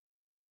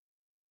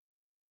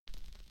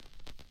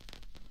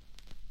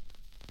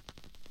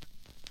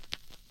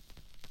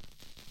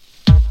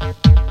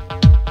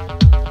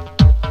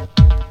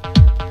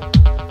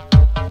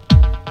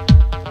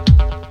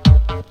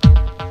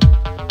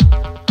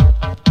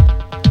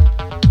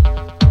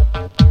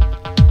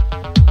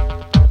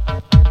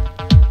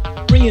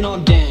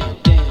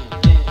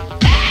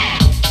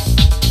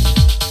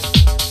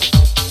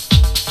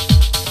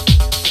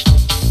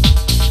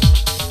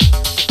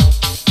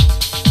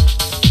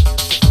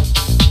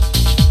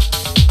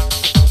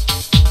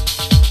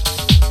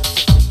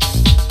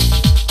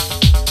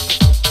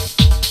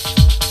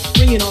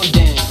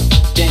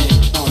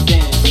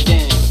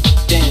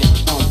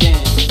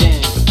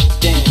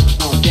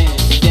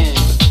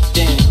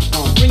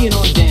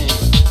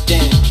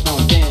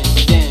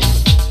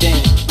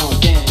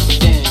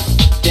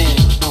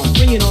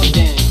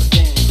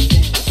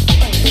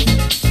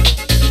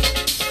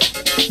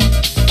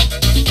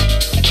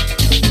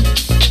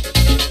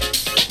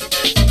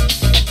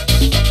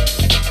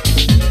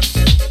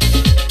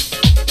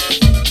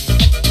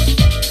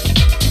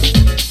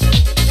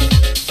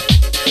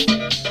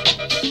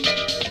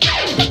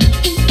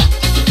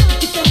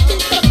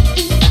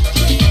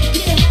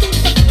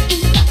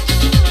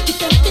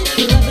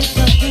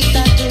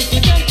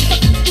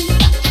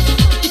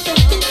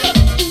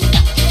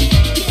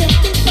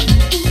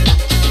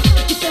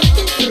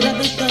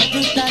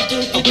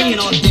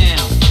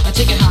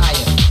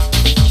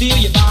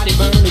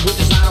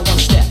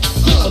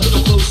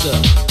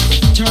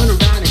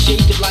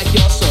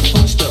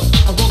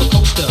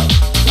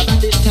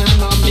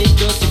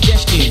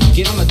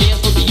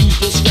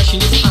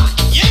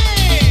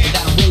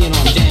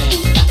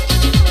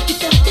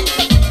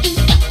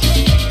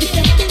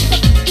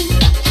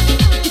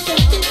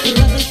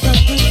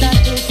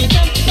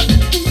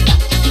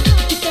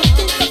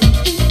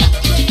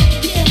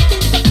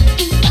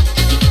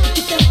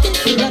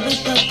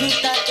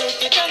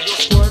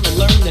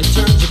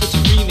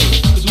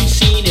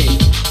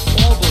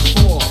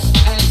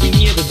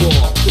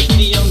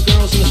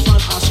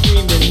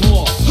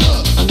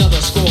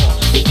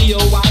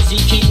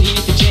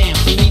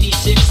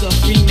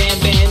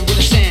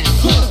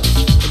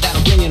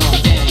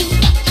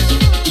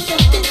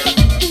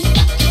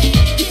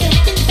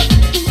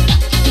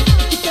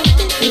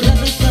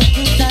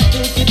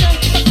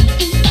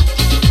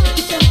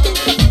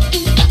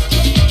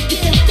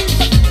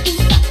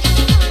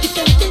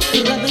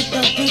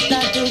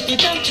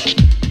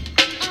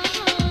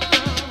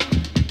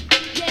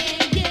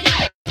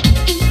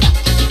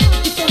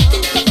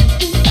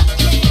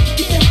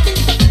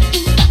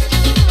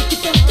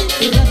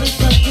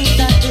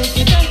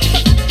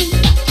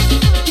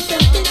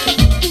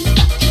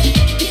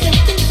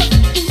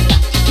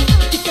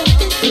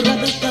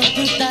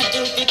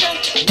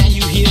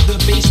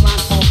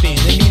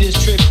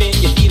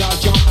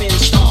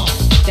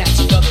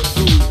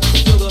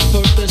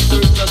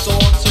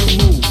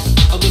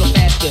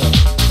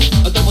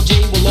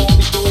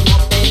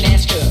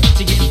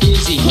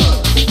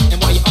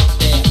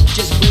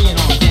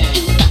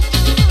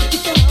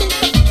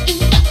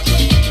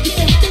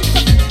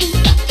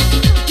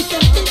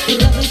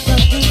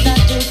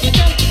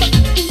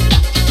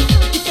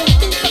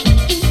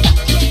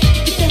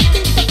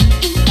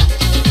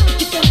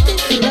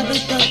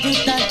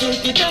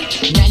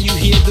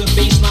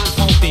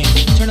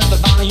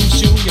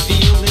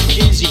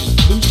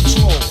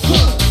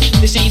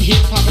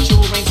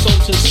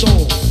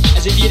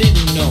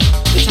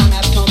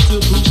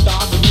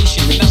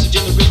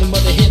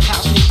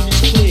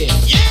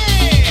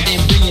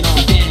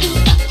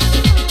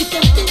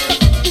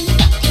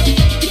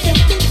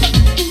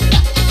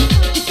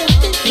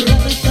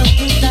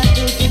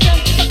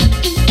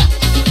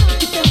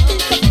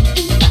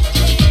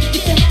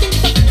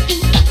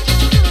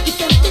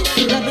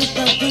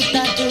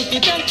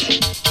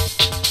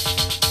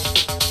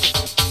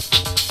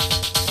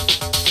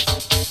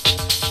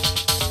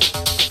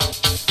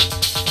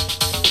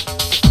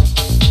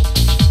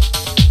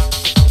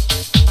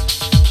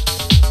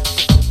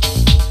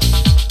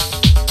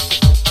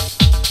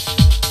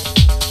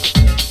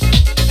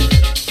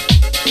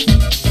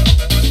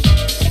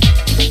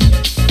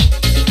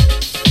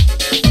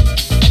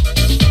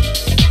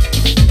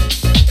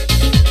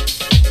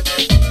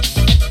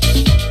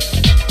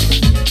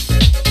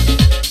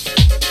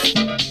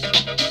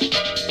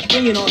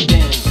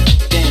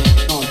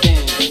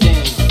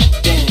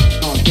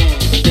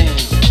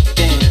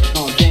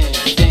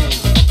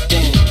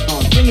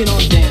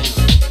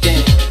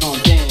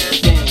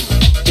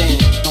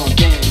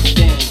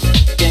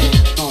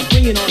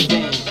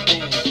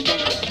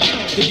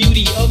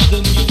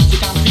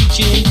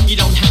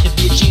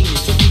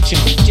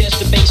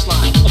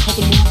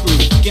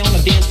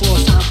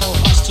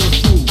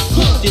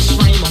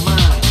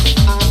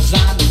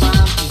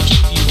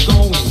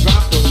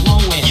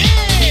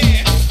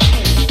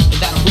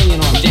that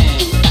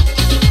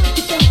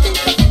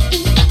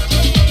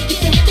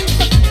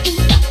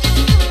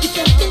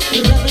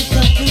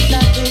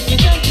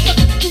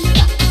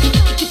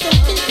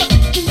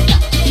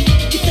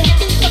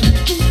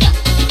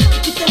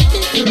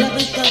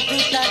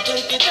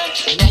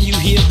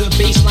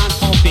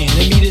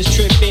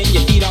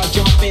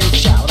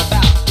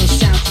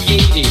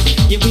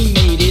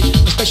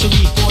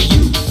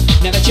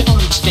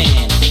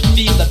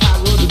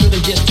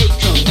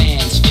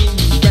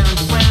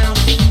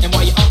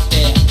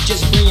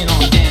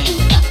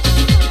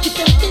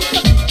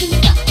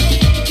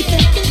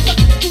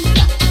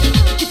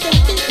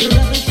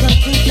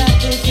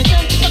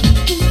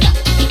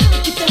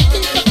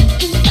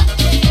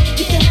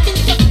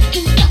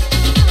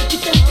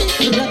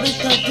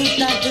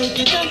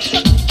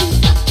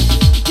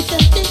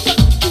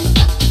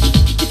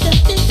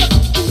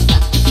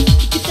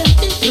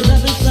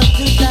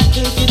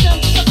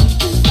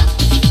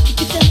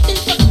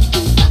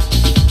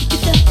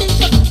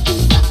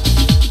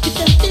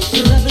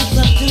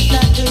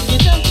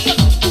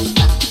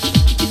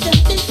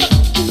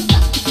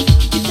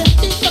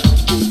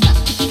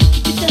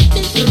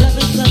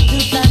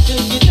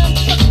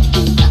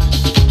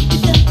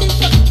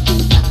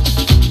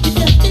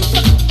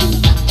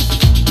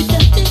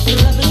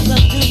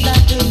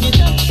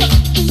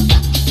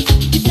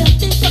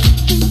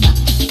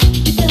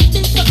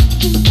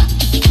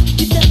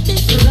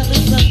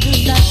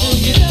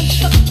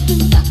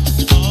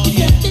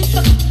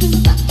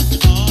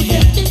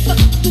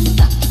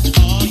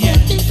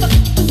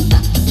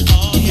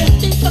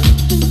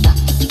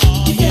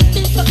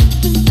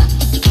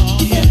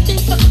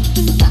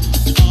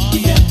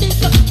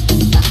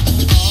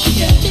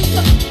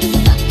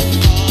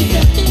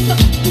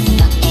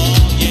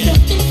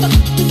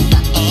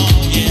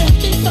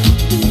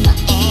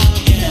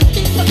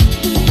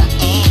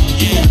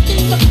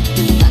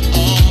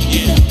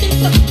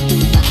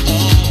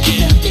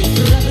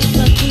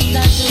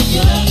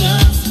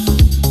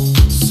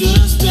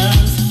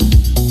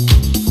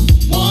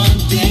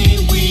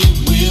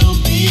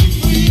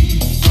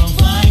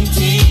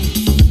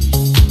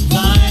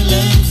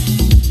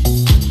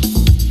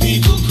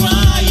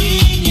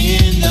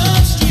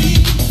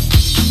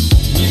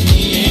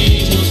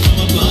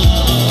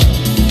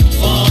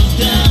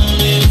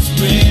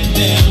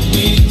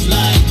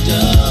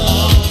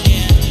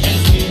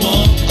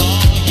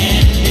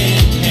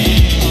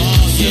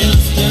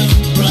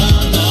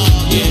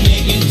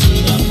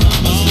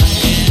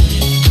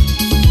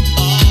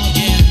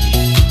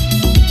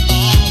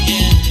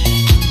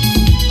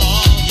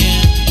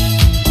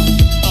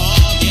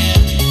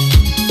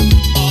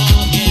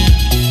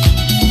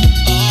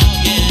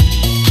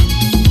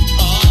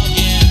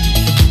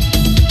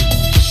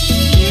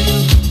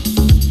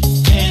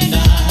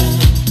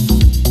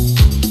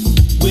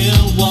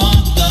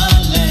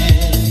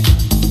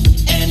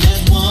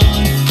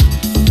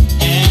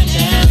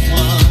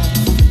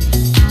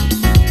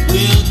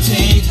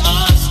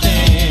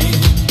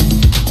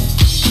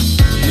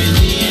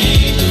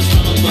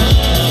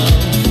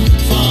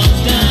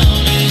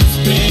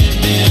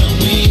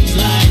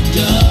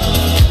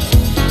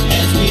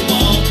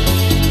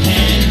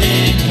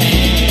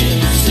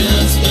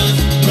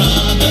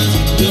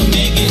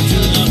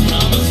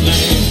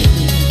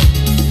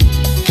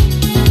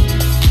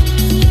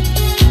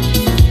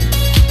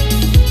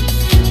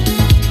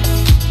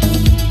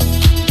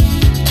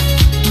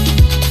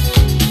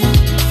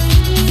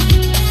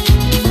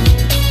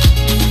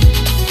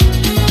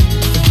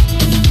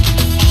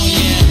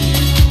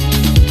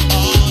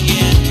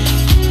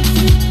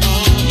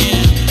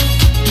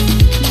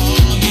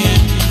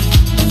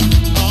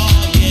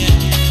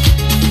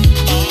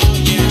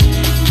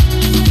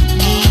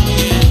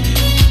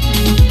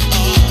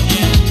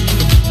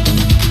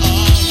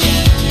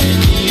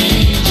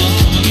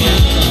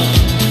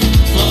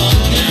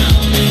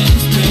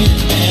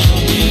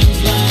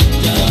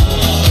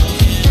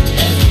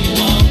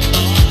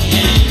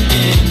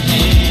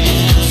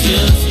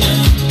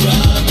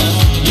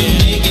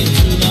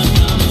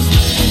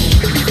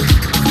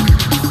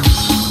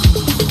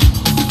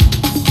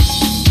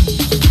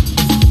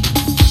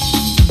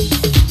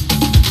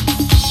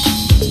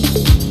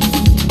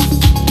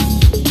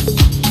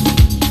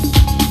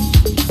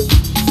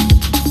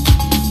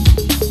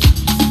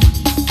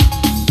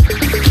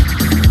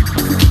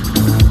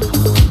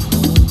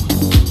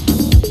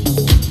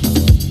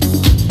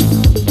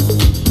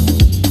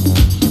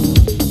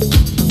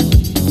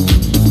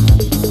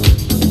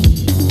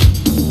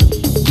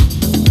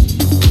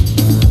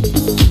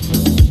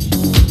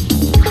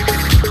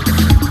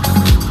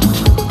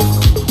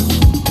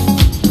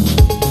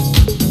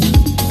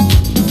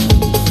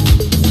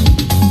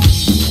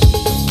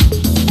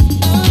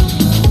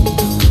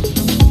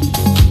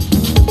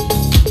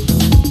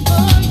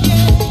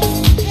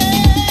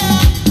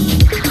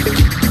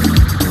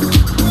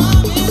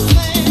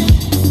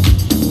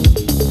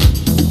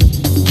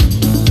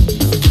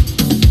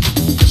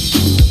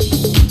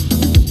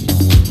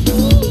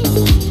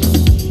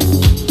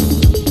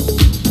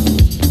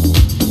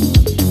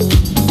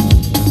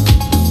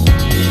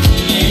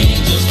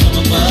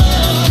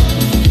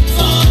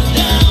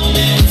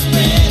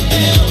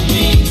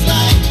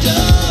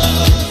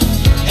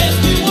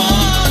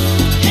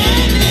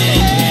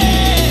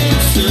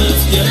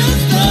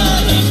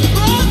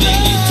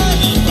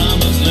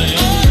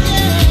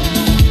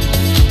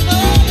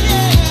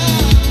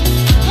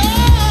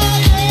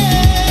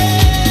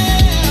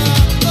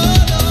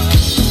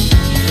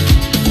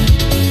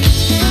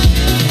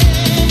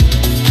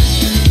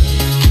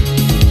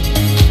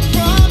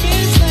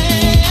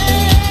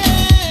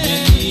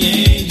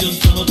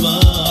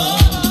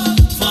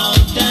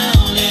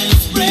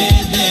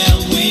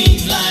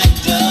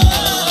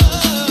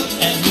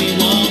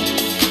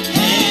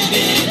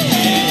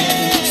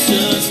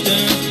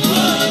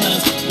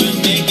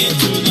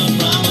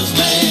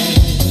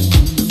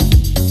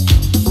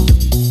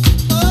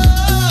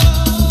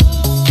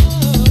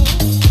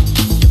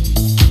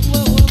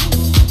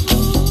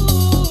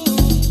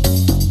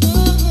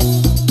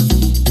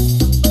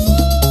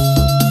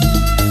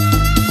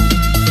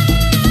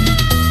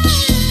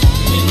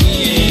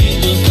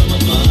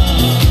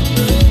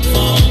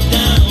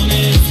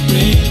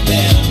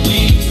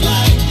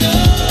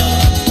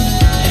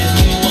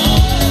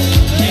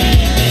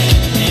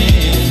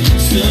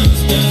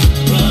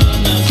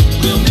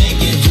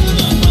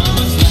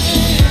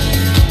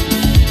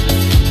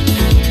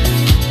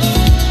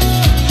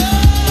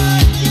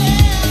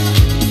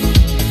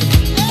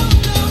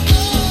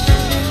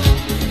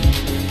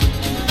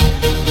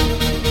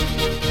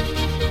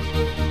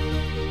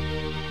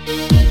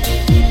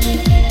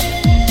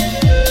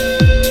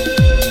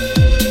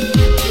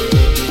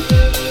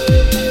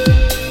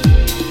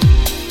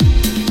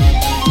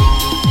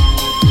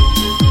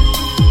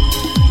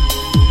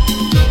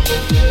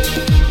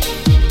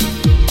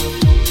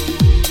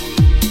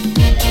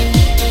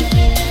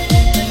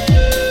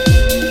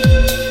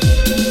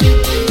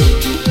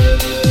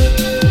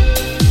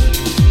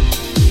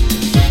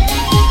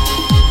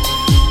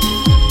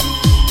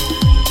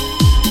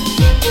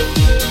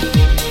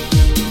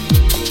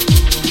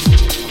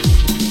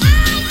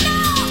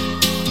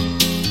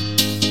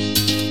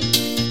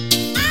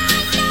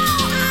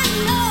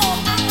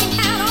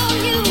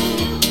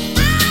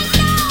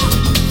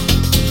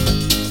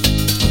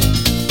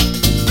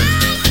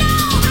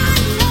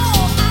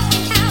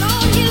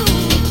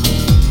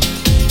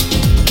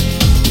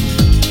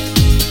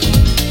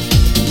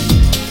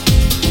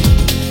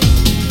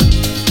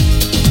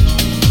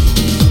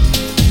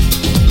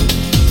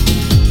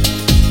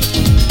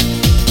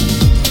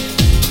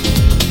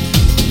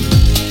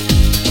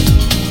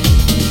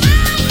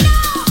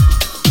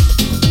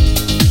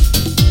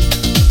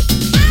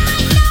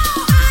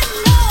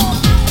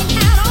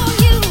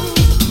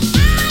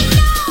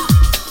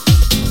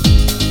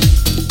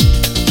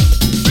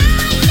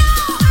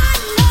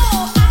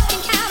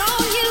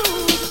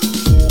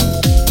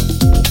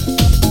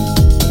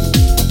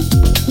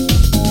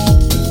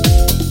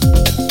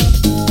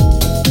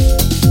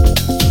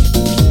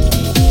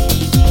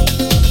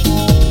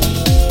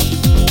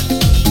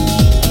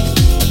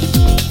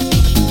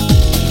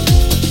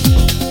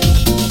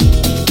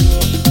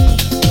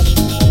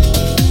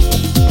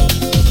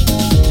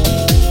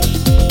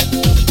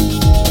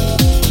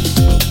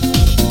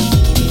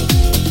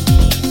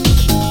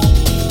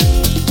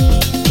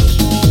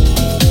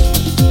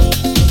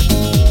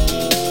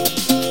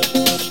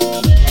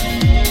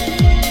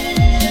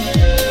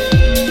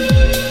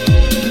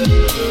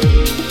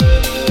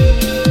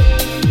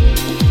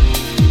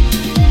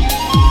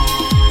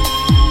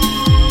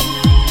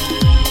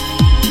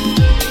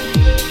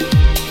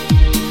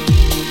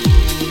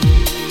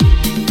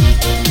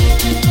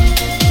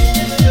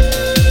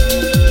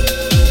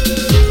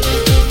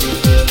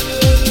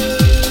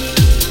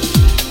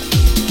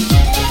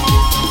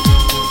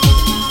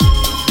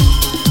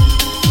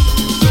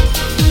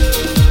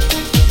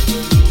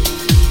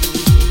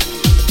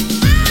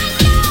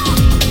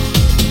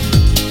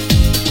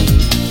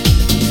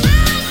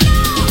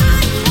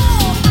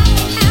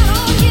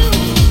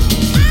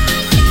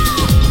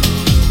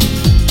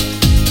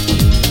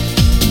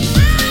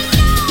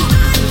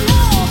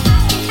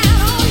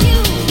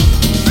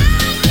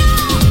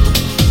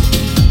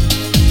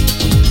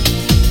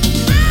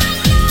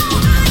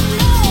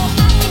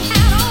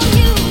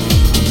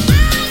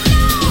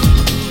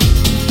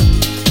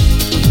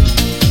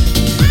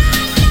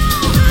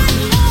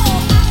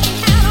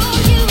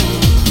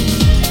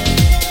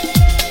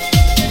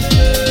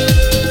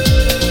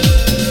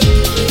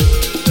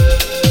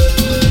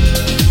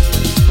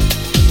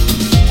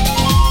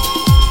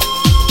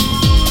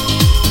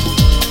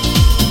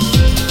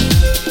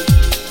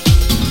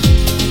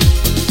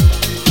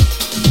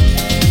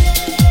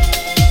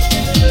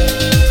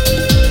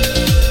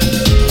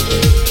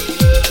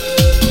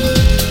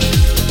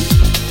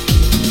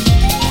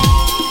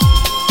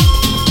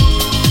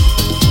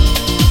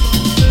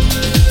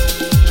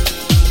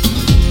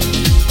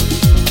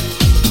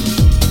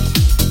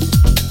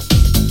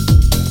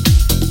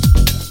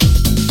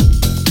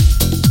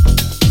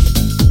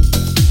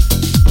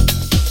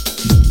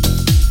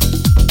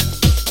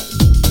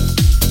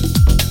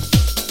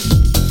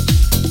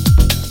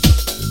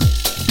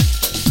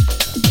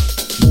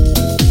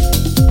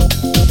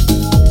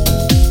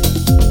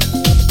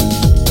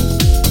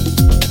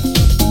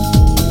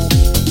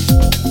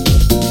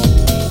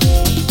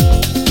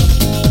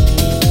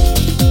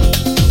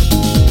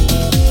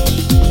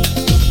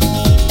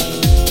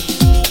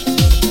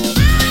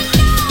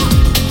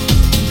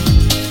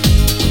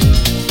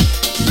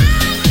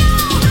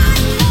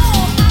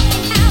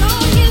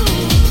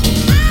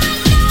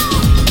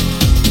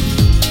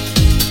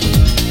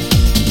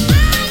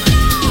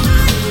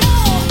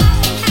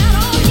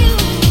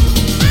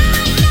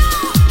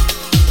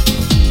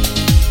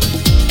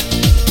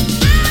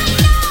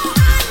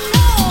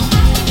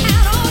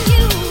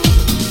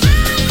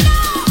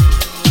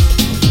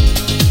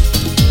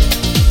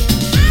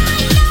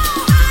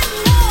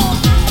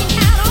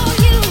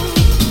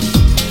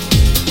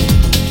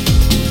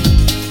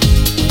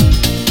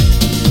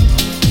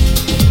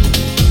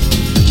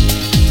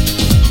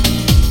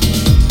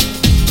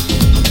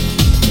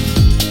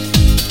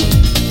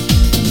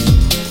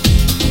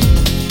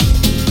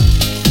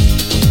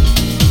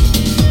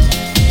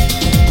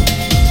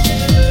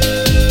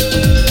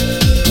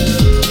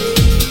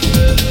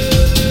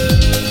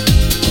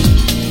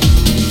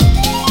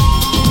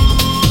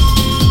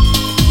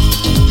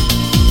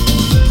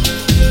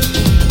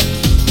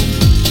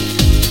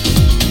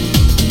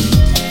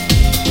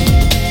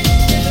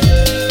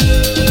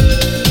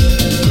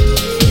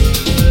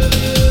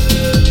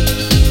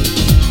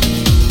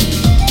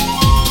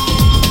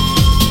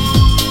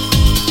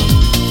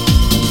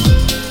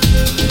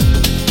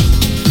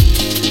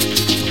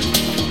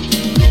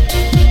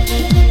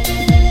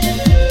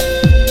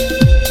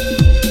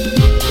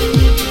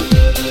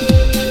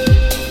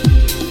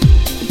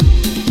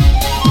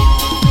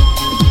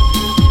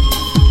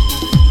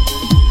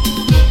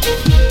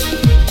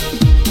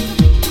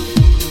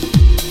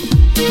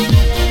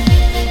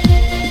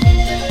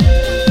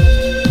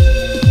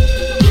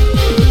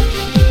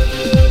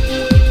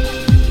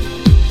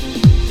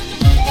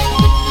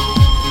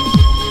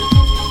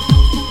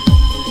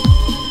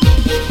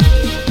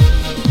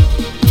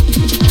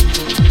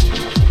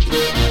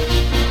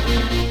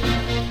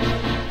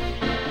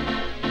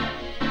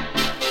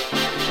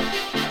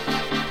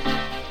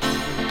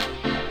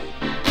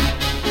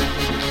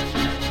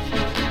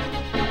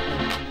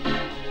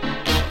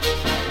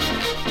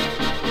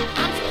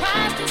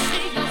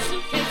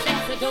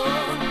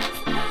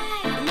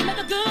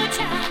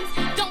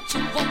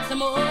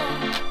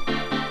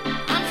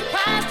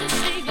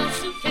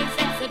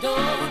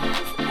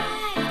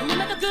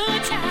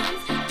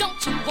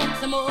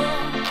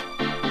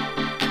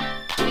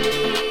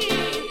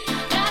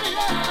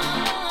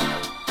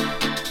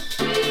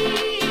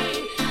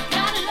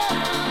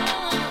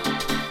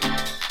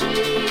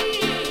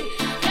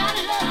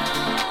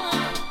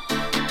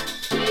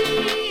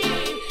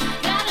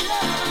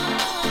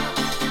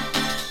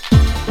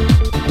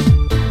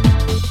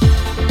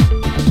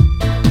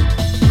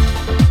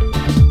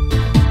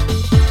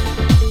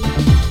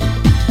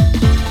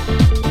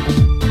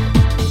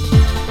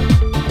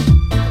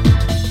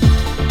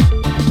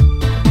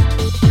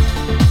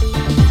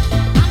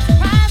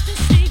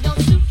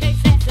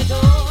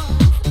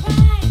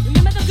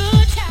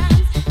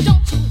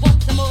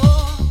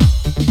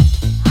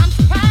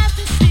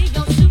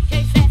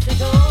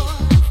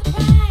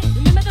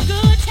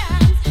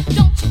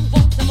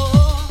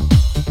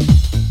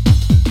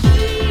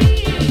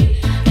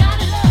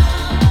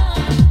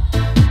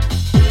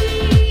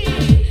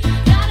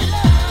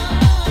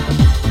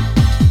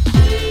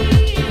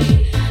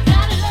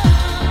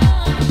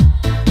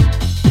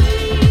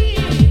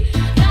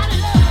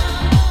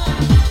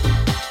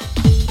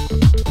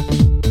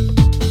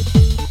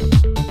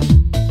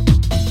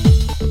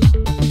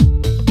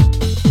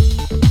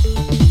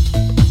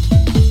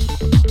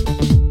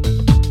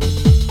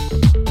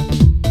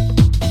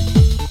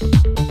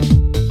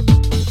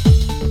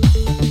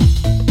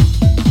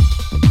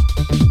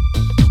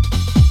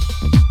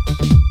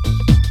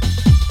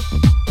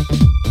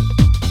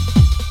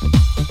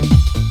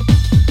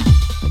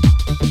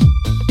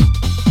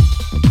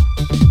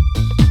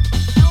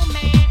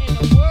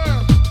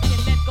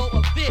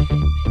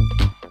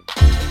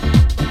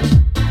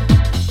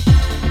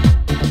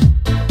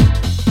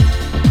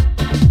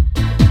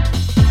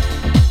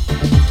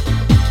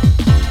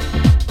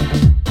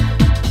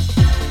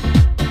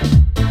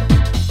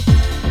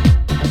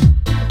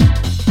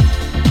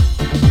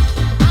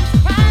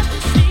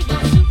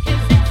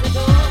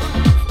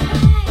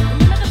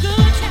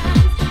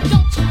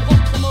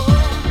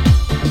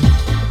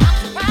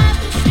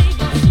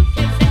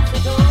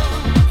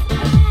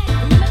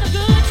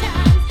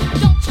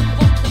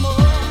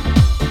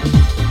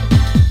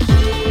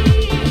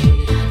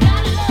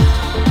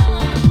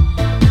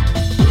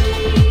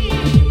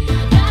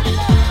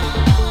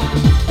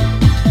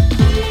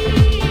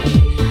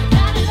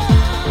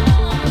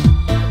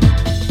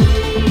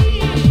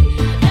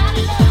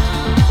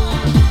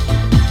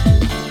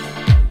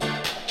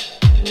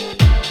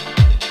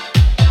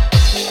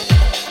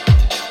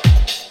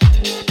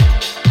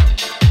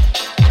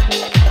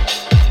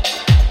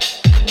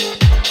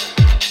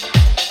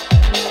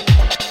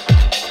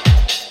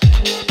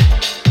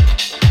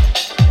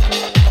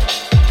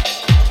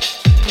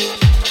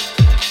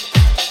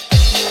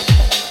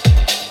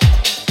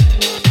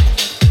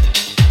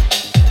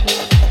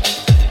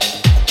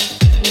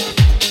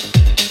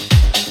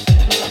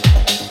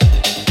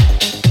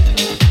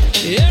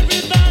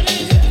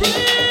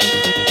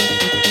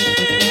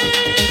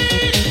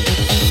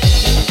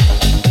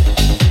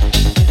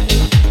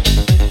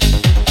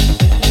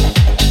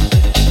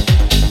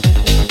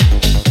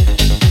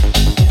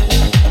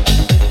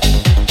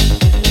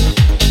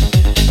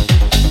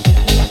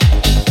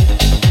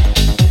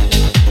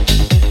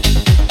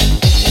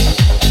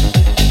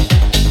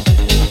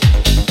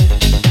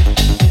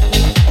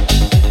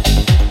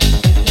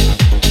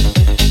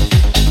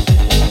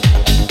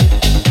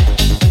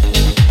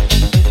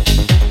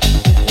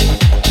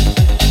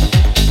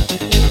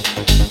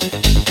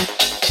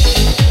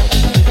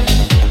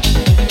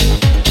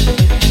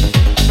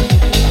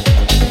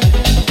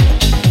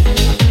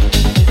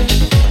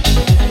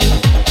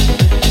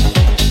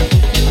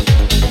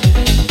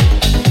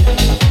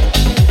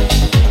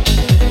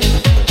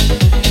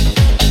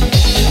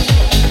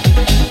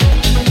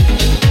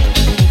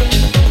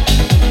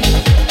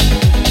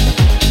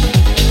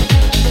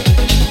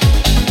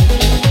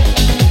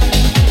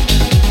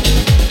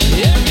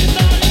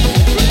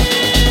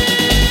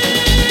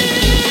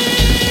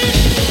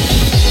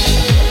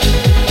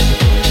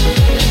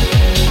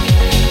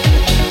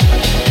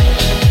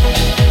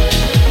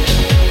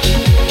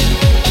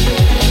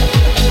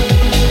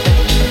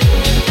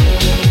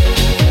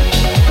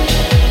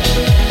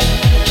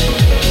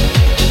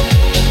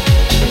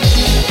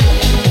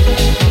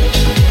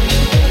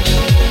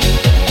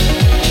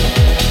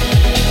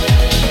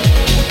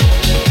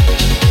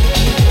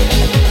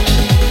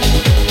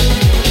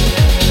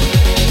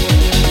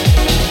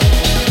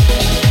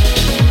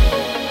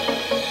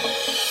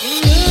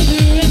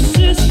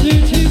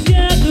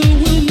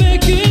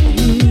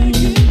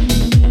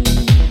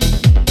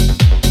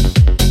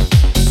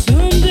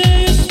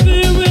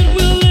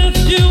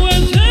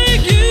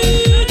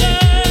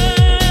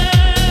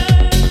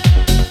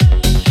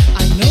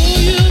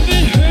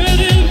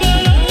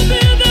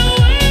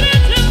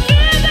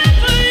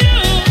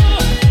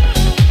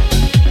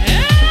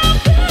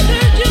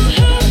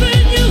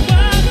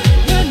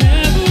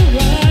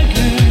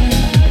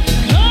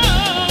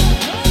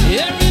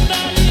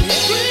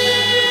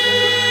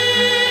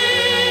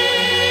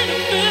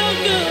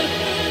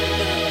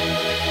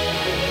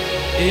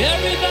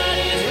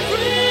Everybody's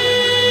free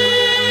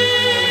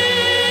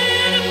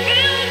to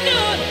feel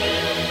good.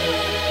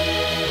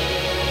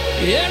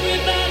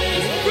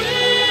 Everybody's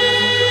free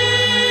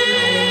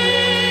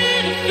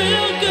to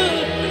feel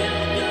good.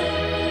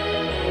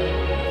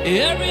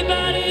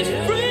 Everybody's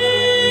free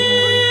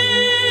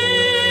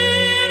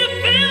to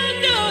feel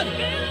good.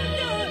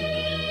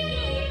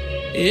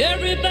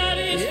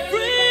 Everybody's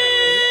free.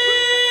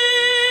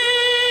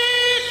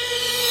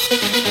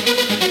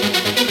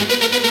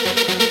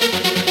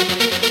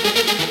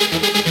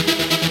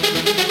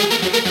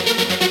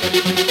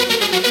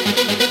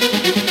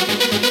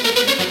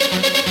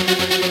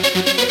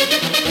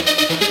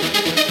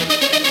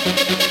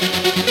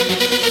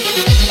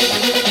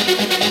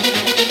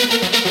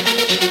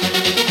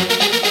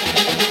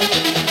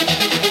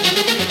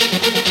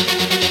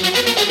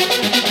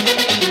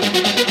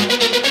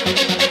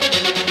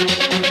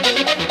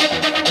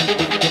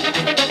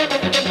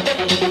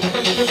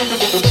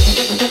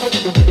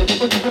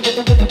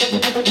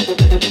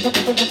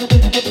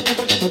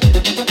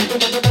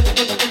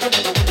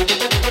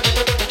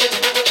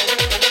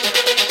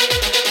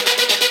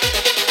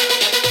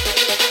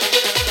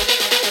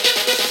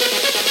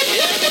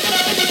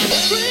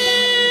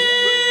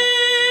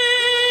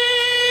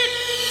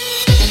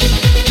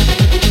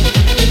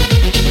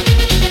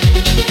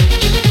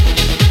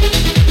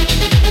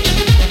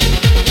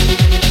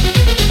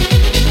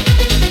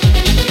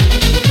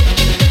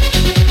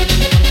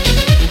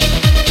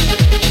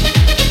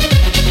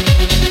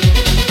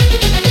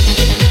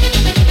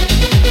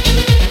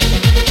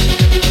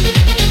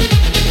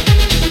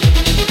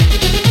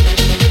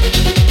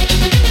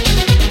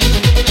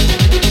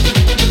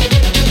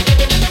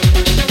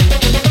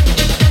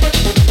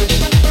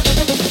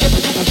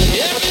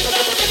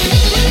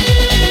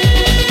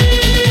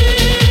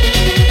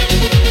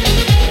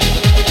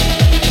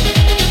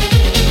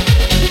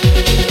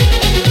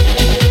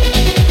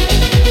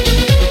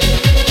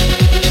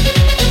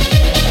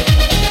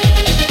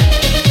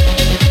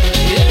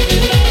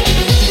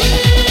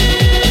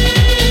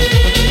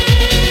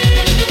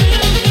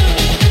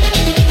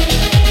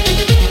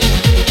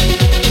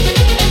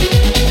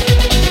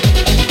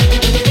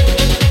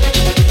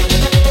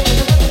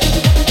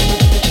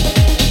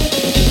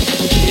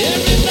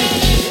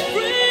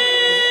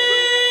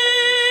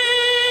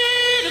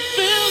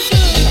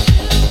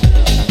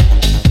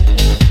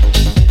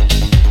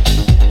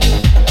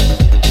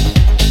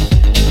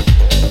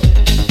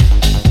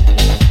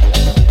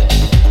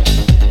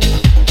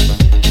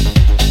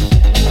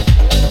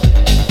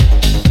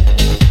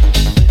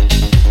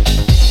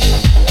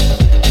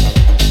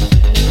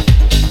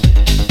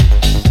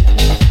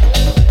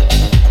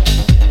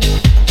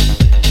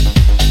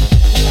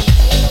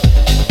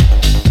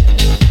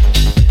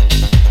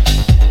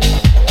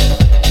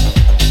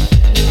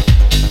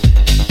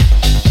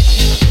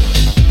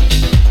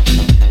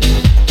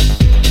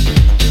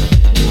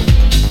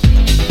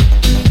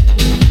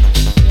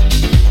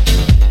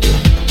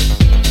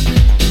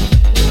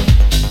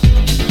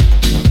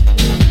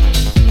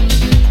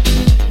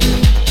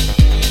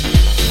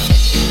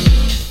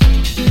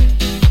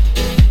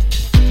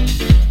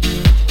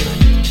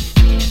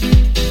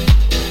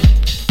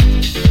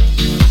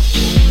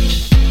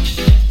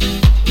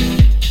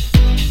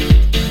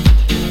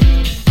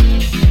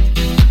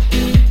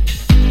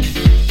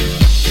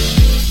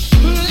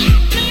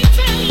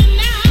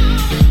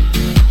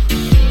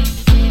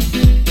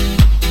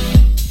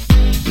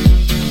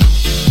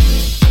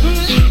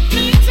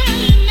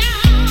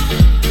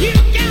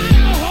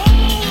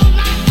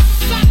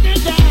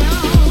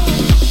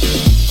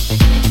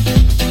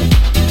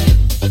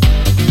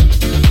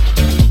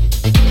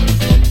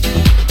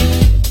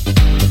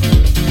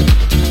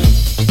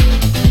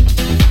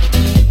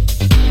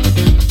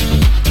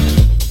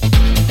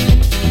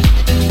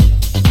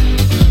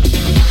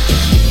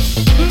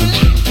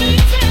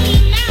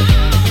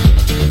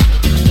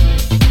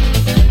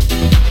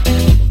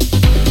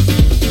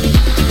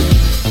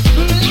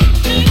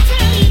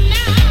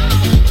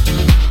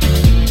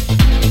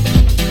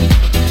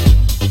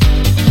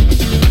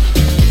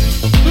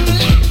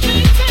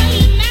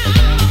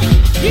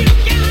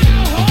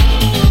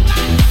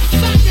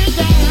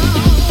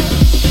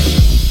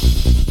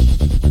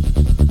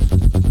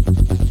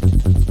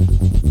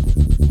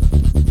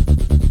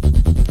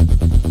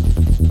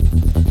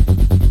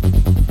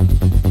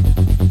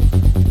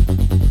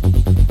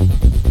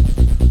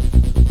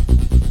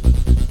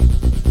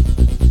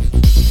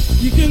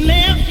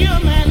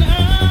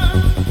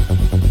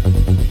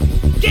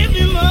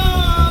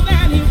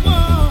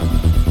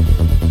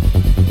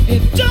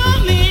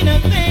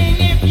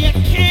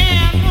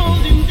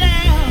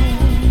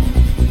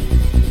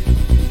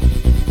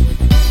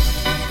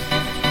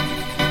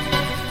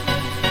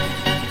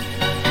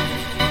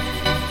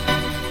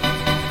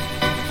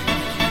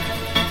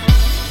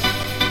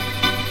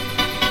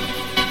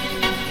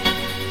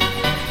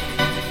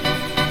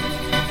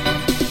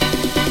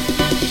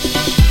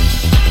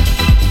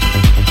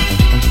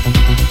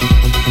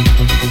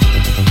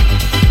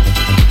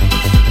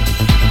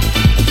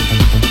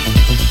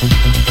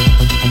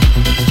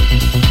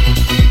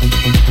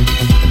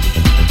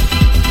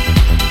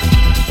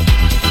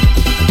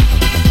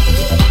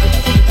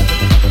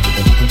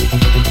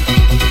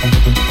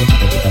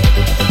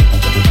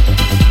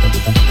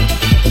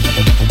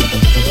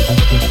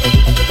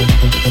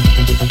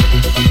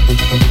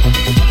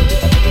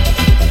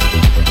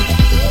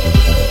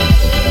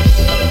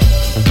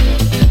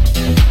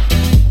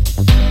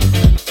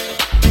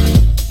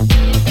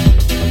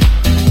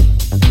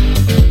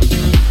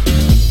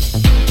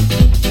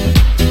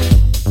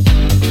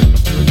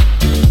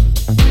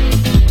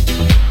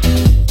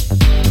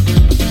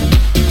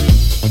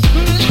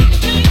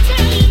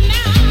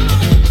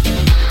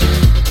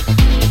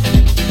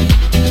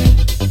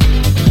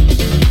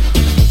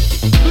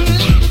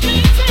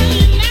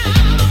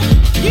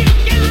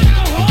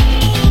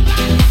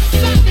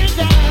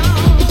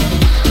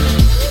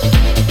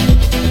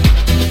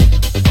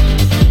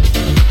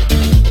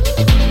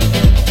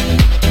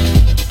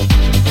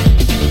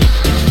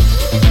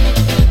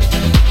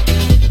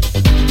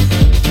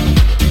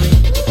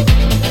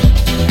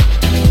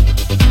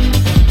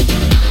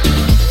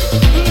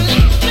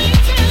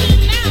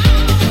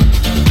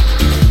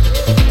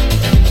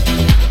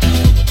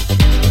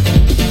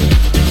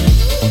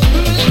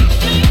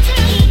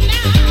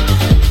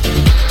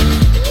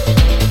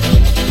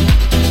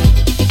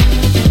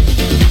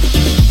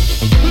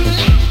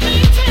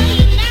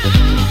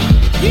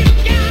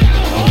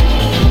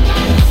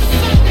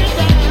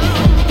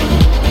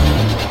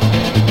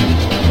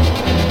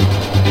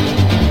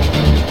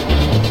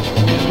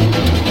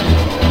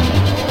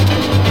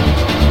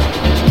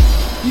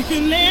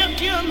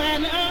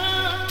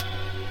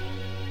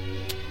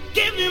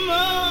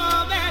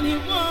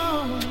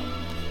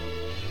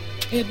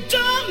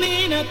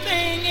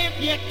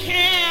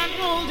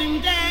 hold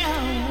him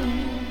down.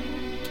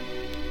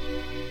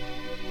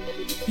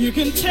 You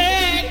can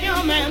take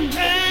your man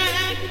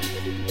back,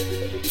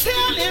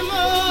 tell him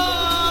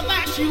all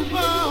that you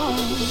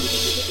want.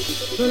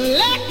 But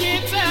let me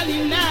tell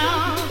you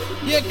now,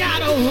 you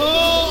gotta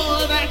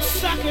hold that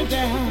sucker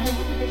down.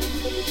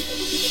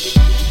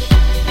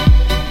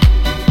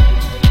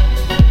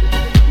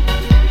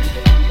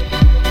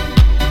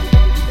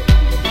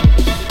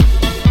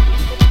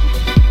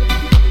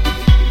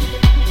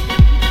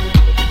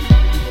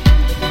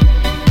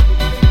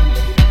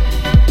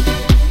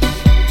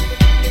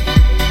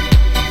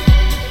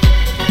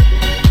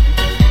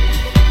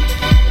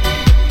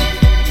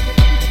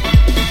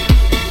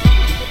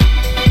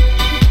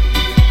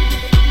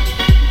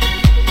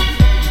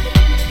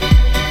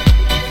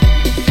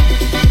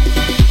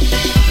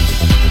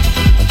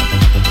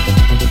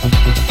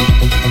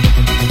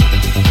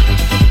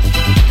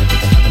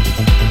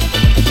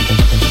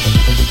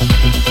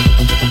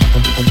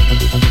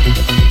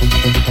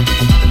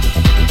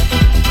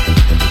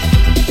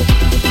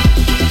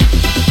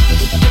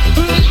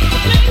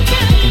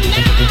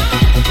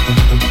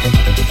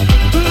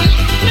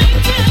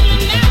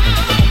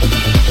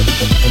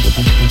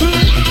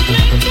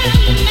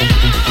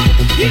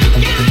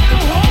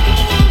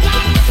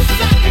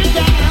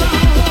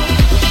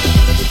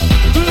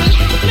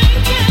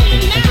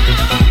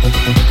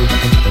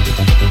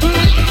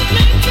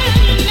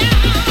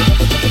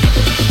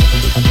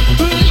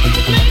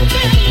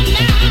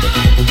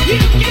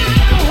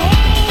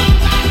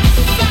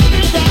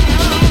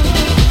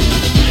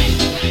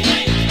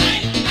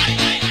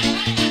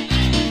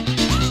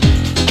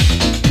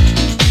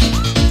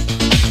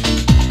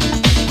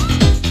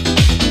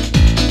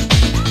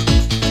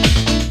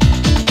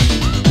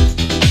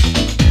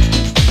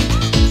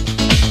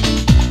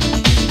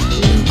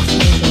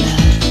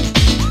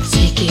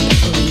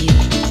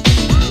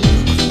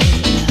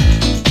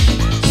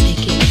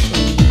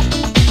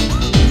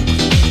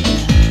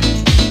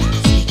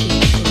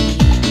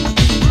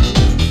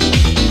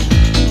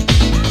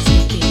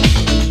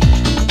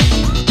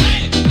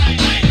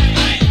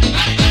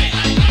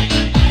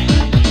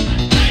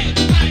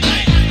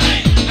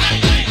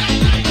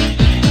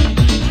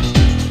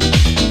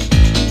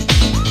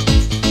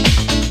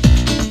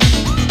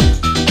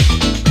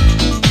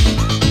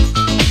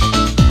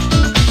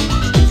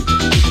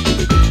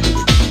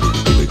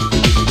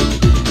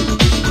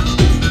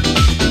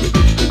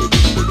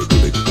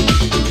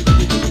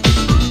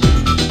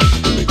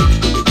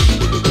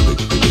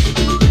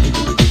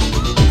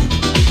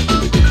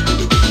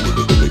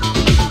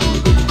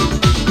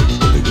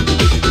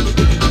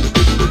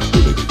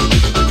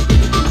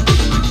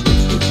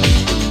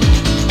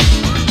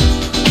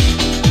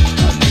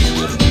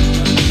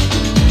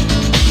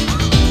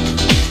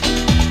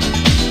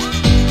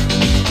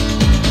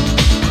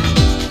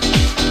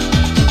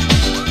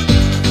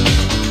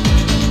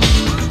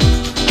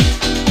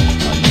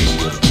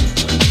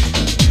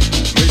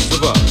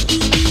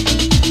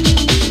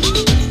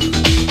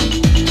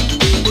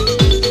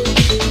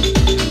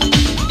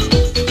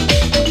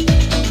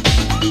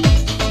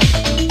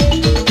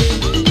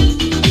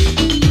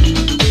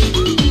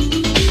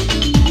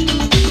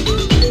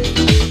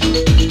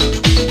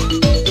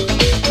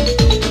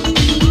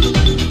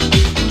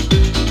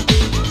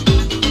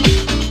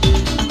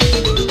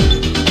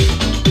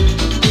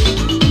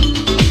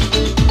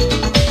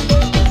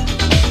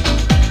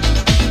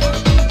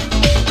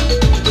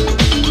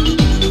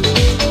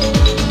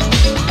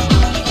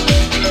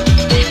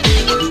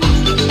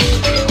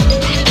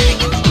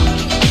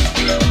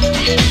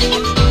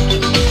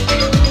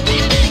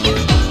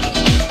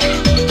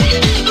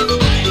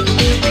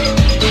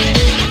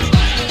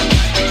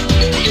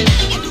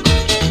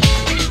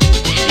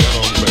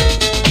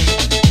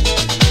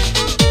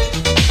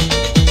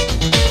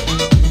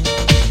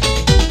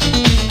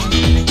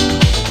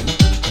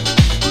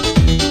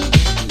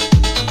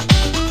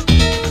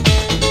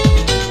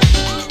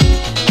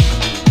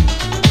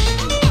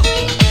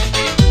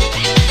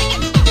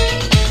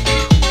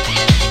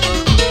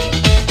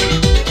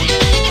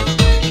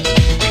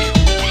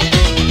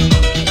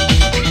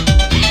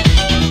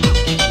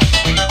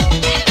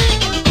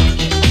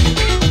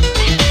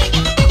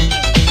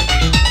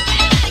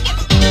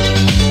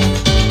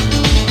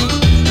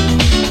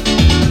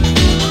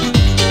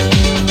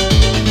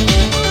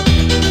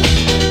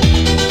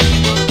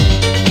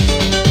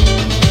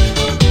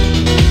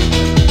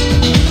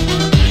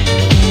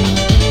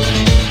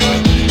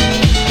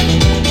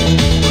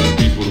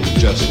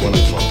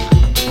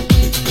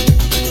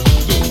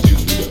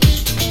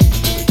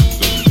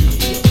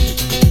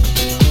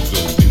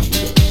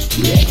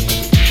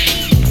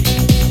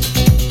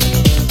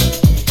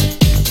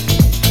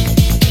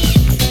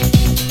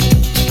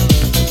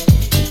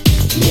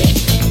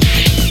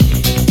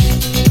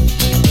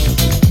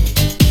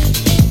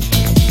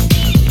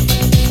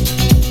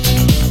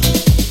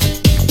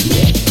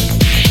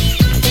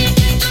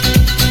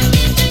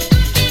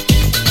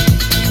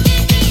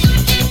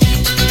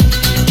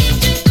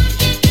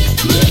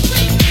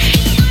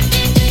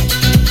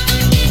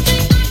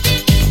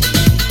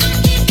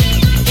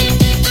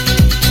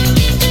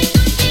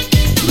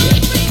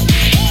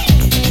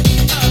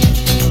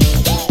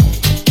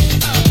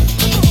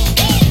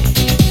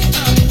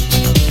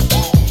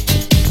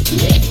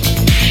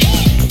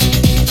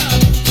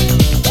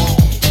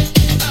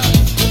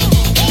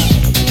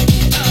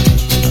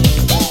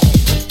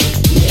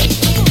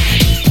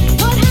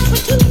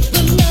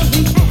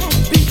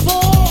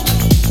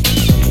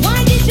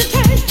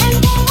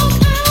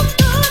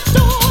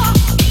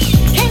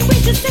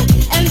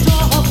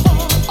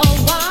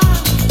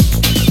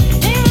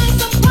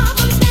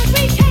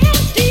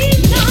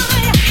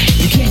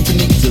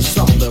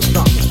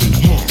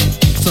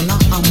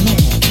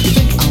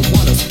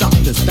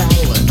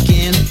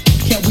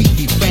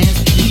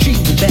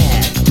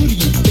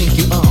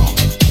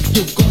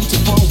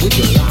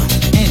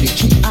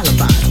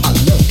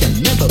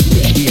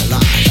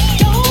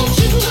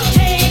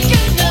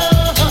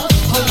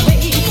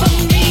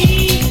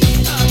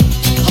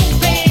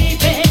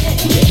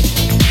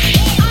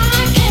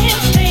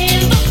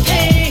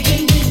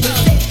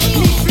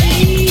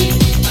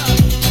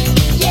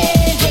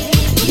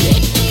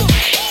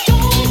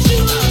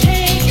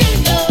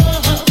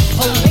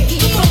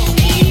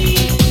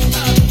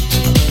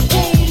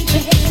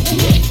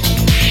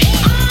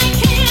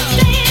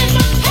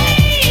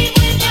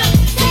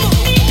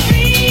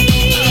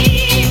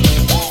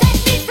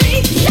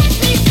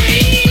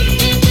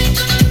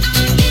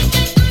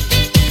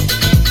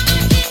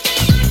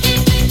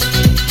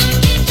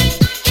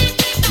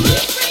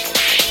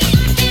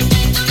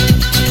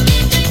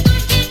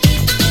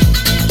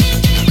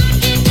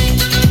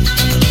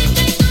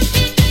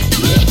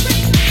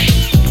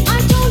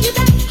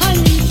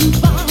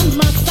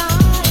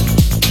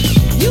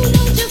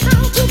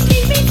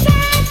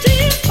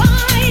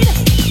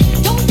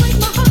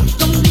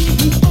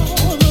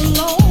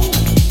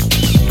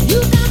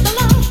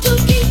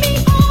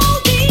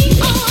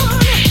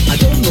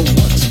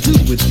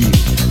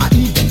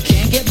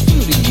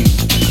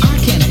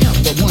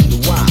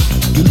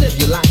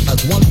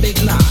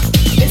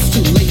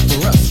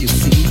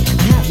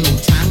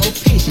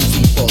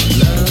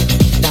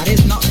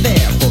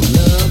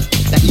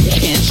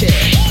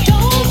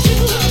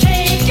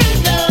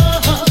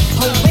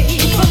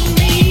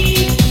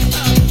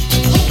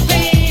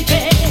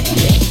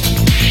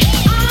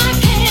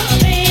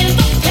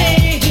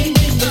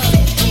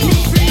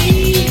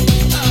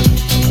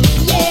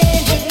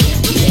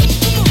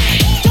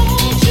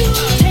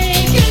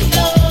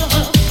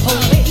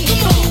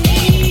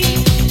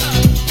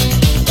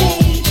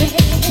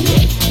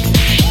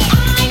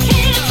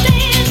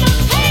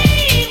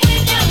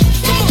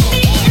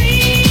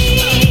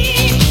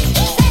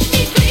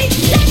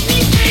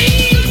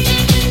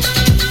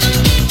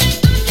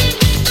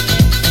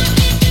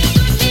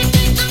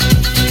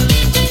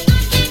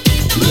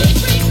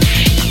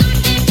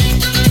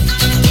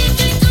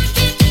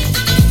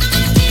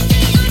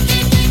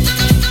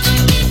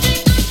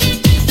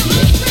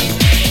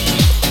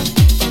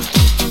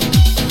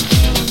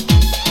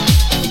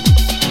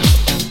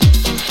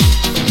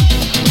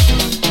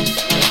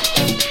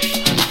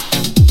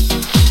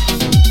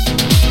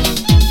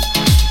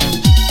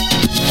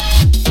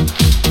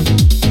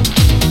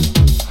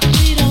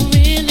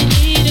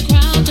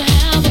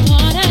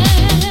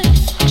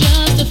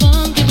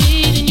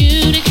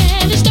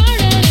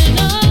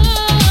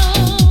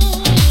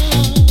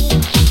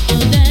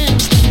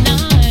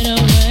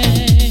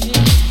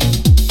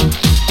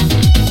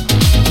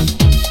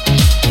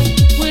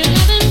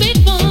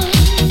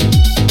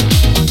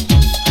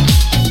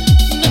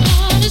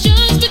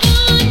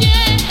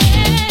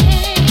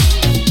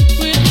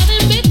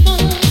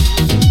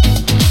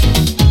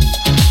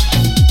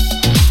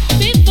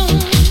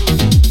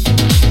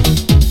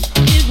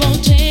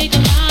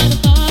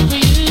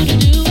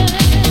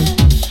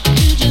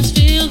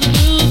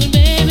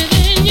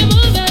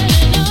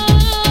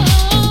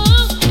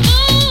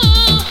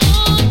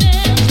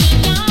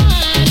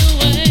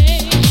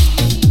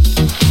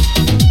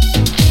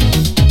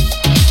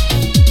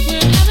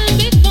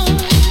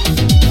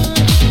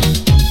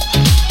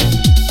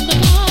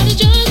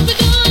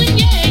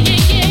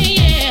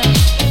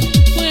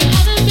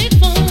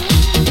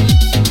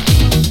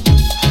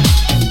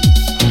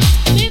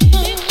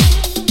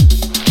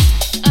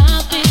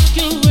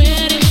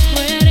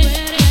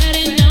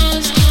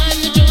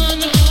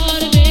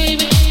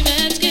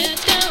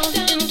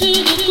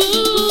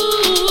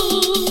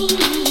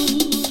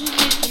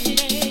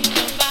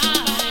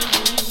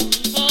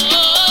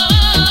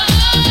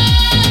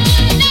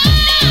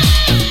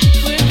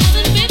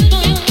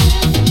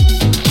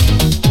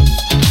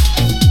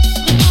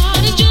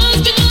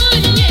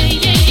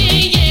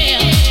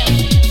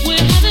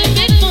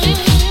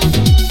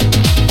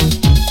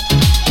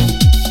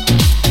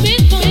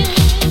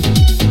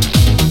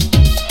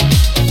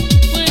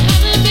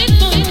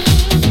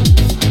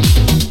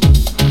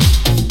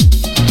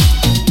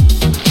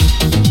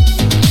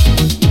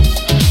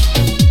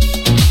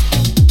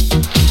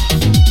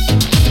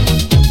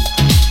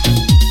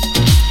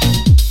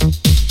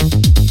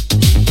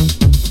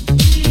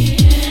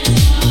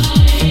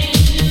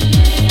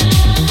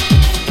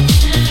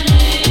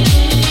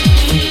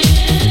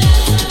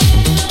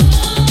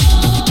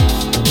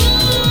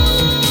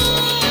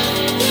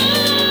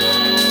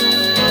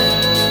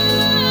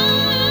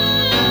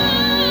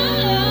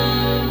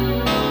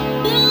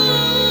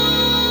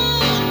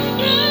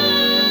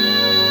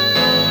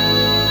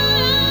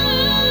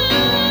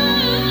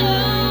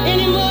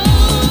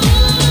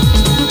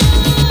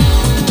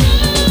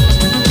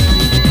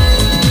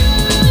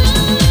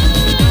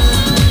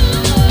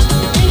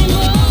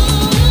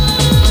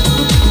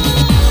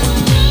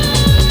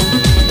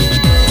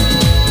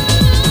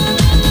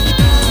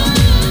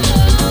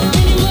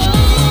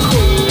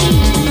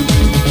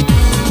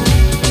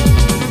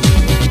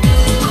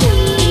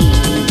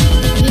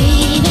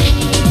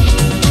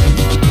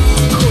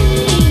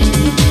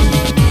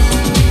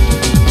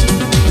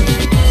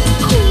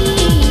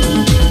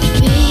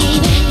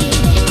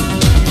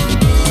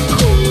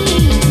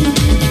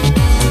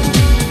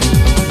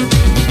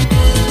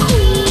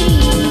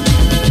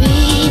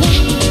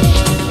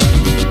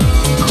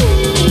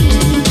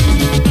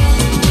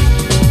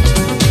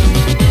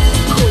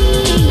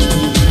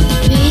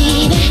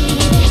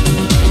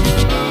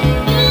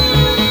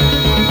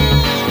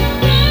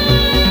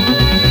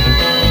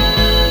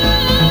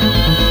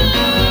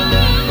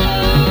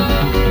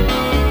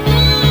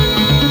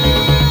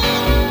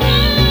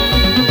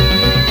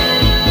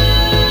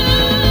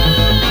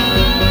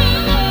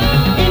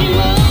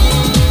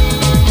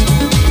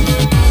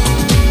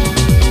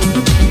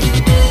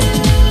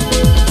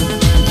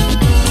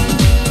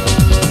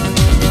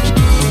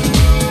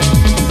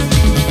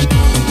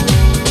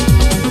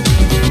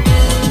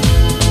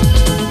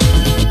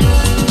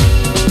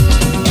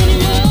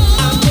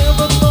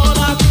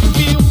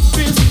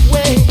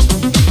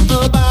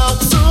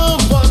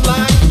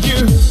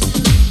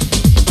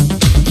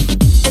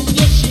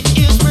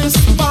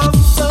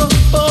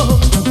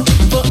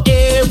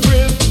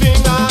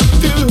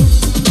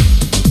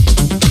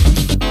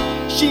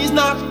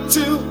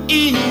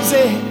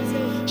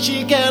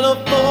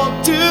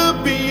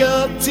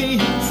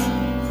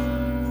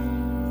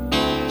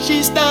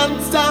 She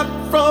stands out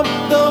from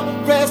the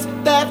rest.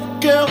 That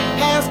girl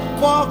has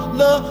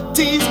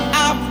qualities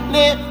I've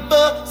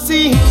never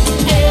seen.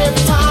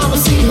 Every time I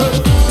see her,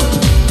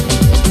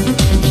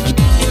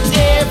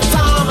 every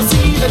time I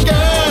see the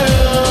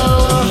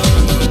girl,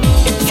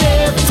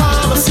 every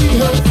time I see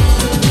her,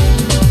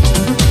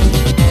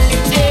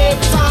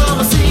 every time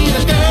I see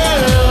the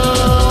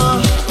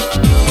girl,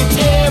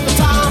 every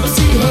time I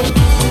see her,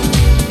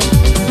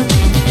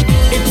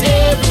 it's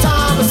every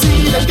time I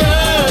see the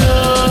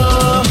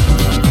girl,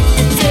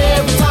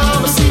 every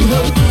time I see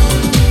her,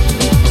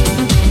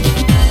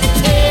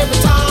 every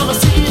time I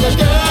see the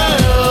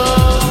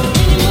girl,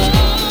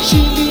 she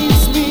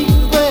leaves me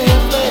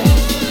breathless.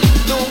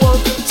 No one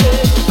can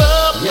take the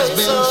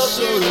place of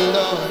so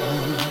long.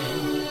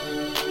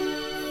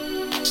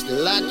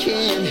 Still I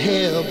can't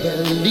help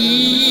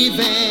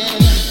believing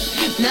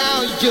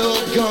now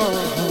you're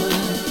gone.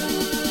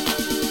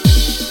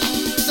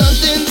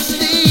 Something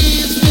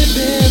stays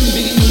within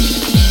me.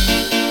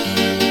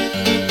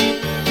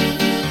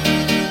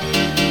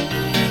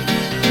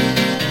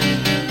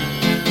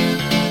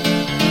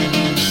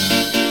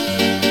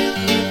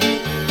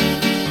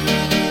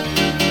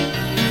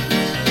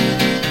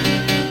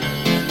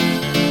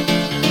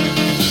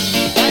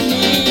 I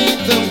need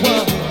the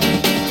one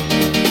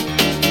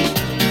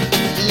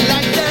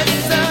like the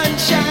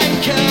sunshine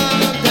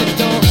come the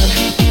dawn.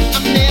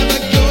 I'm never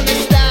gonna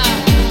stop.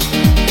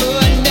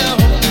 Oh no,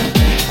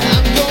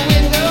 I'm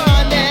going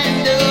on and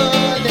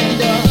on and on and on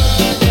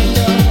and on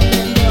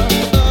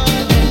and on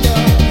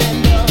and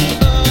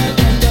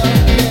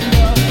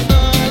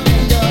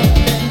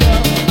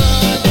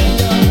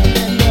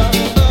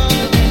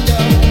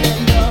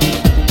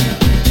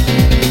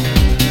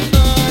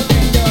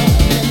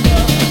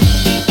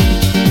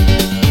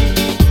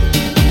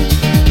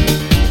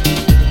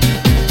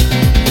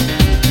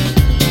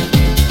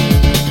and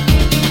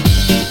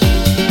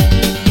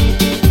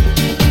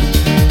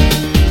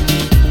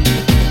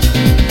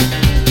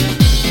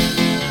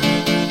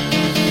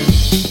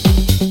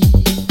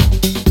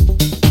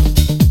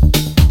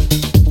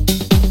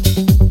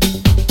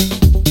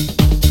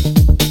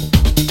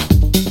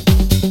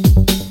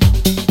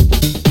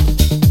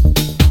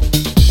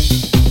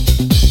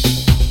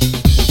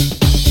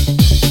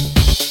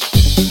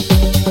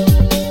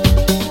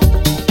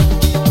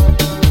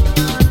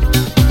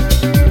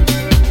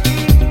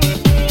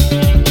and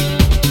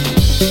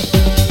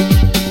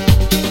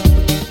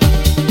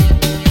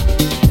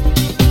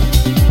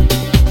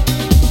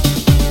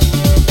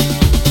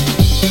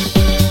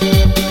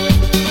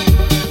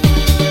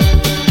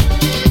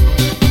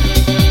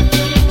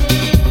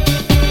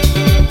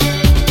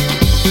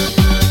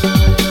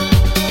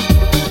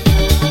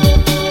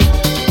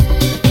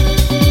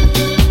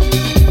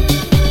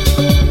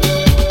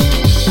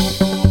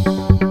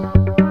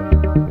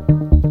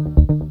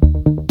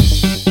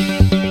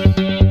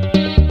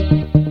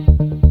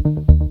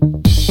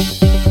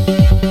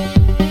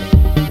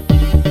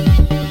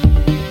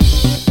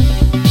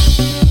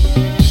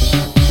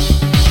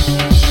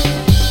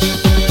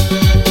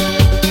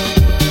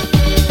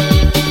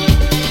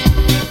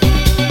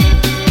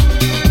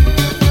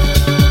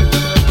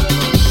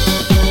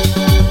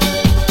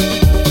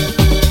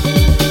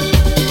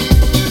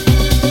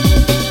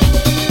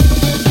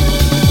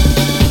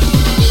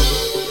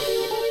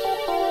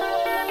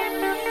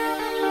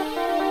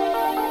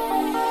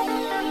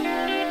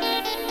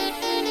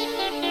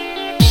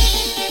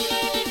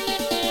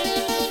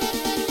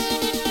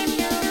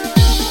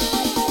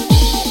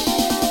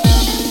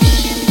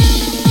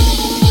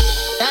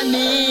I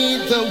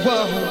need the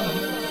one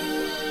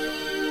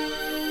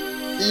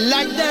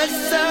like the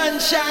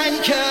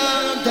sunshine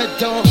come the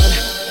dawn.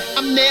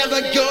 I'm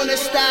never gonna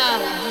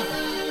stop.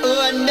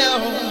 Oh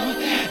no,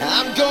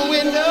 I'm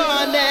going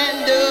on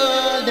and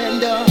on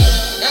and on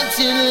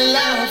until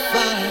I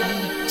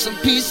find some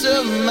peace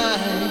of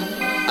mind.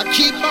 I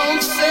keep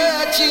on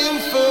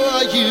searching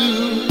for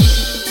you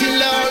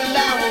till all I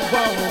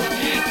want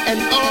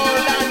and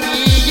all I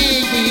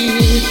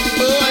need,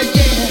 oh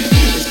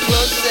yeah, is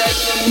closer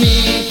to me.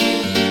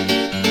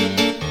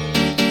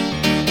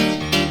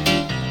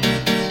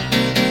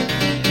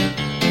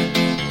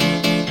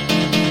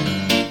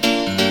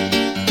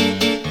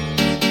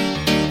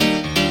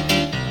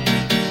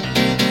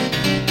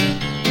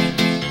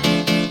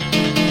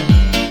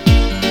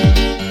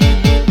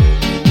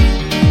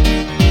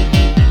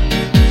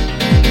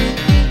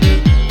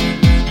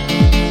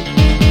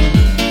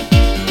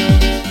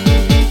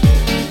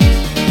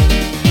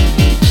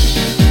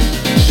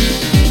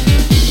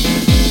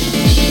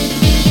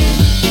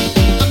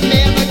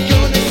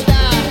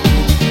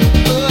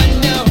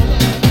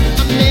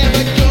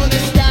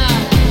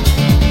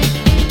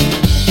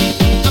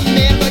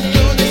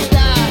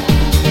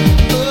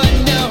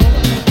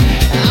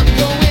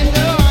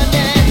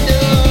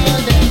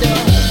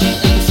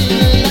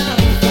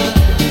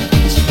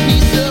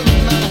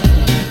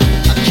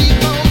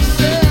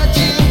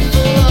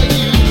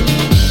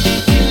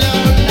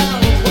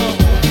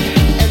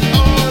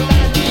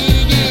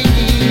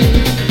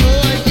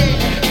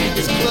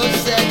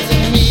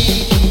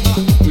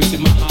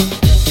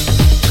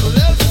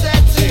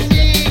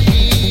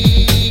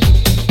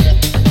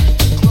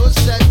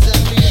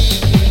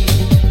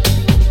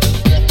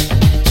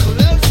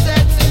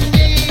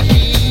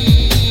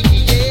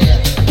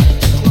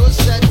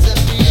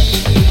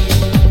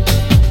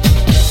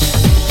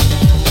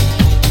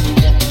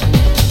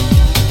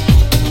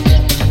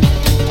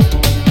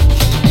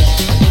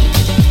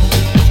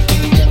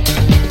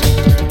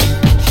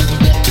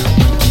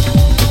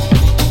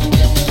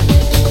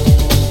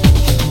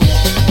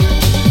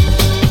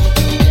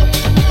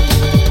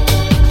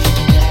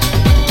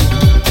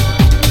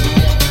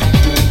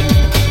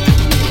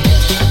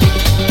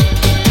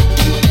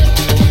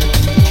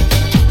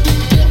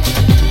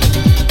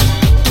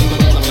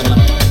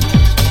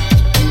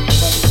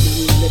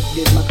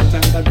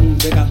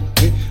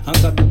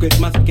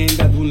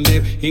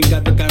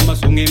 ingata kama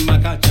sunge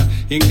makacha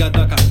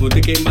ingata ka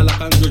mutike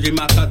malakan joji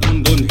maka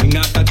dun dun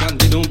ingata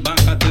chandi dun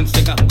banka tin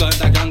seka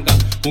ngata janga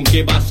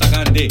unke basa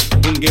kande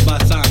unge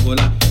basa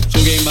gola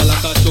sunge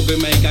malaka choge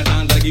maika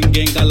tanda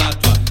gingenga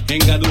latwa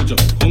enga dujo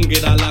unge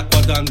dala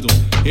kwa danzo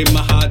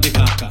imahadi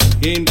kaka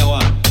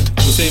indawa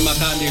Usema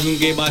kani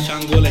hunge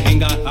bashangole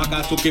henga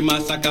aka tuki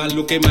masaka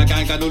luke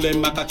makanga lule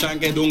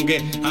makachange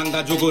dunge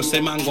anga jugo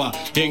semangwa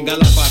henga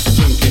la kwa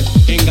tunke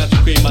henga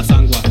tuki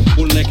masangwa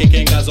ulneke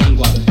kenga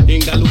zongwa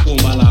henga luku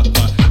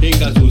malakwa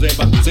henga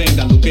zuzeba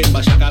kuzenga luke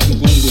bashaka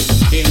tukungu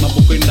henga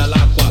bukwenda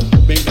lakwa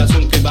benga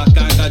sunke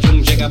bakanga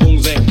junjega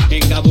bungze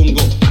henga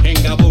bungo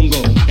henga bungo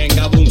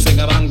henga bungse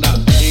gabanda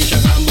henga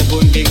kambo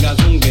bungenga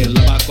zunge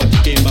labakwa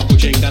tukemba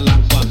kuchenga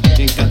lakwa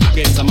henga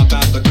tuke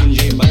samakaka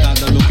tunje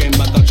bakada luke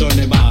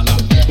makachone bala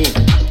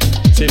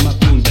se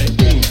mapunte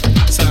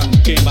sang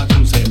ke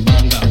batum se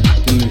banga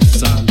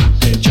sang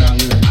te chang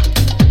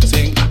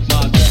sing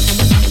bad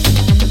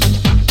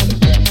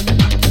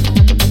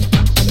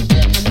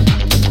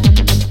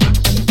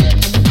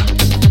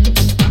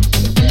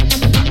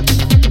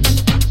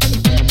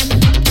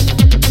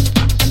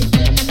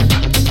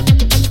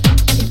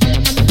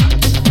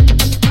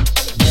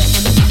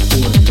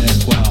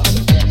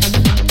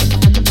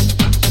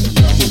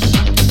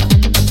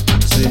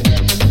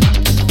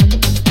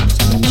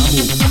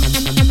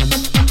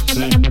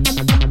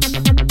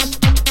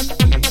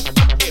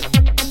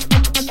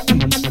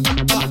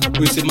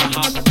in my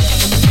heart.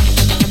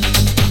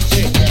 Se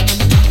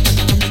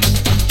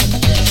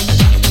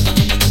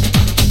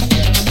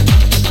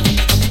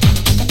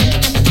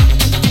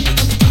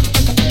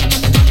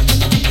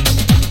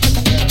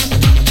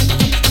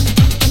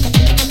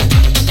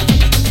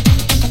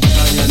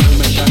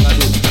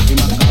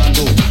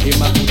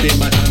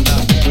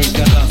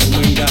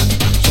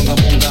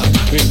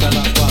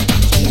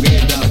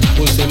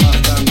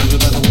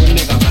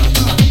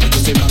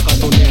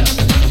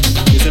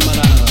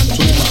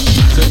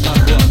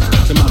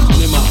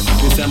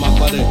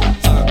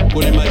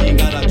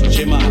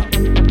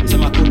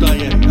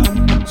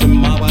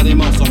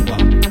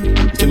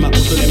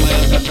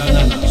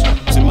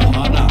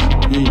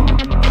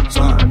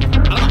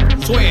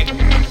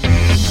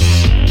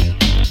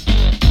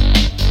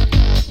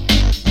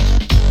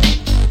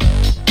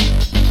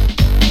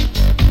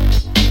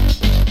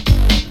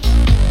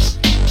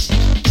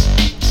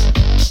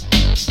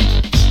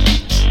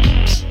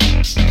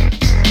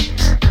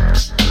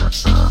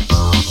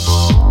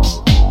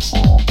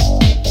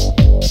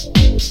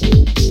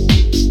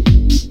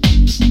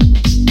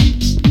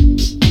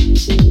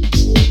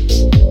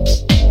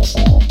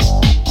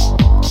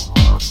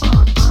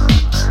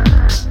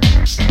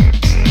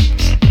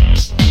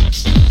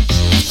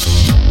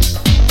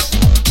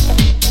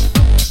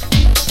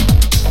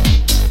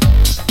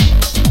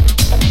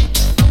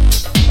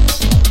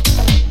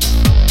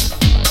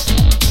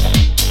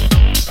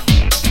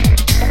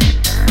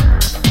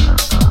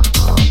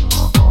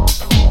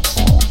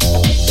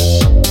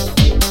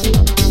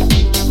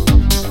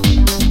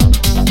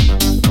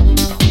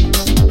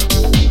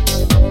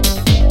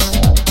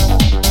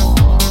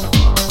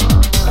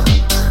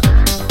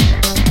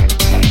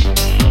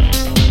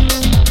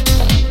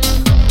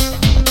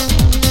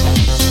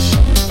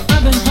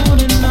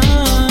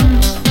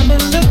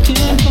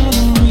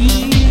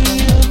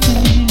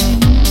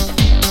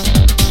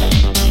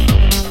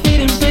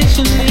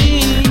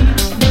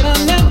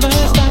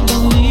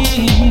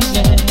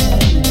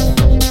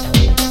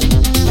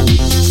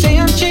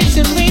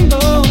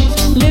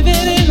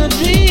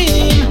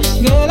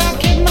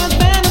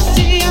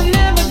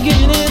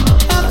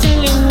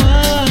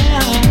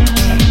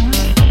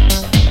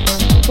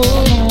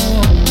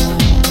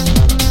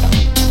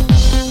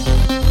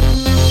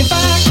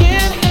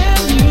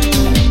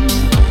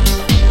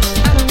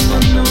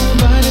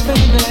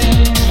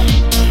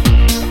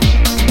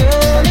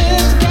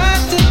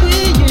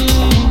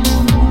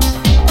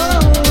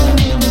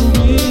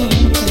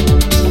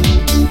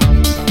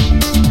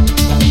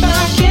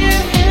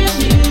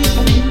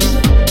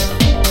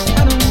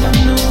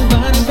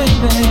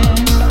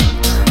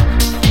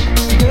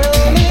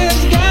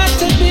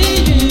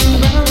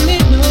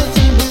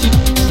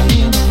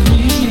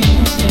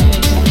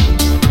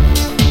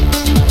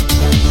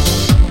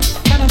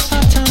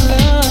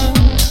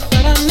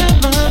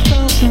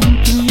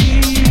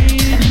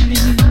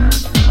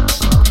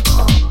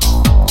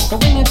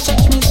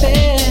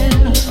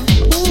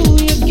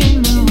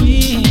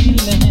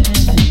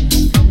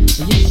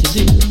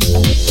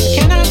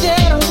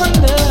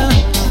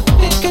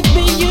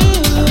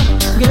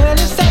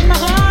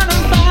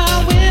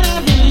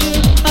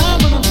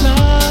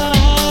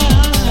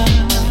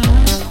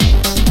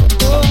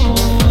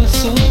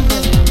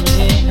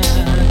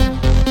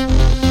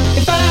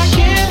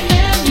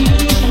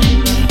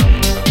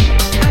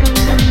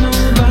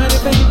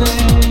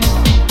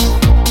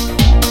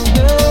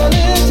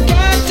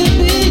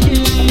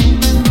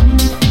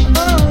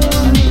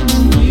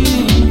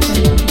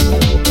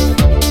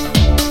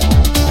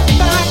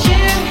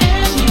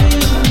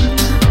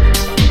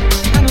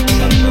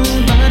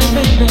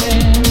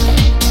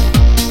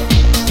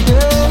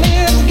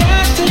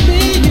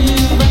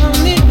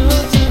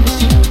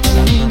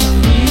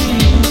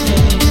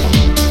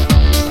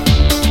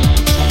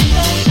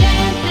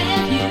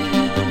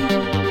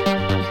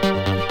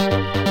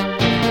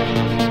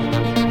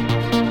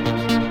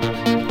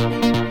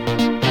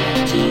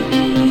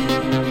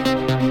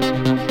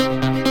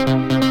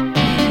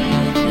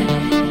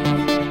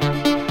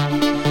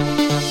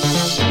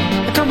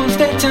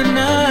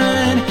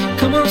tonight.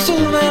 Come on,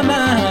 soothe my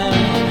mind.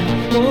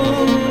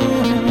 Oh.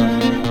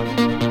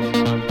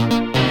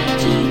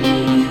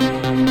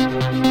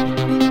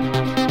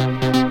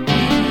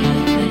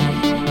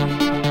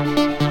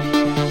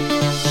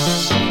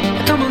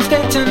 Come on,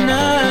 stay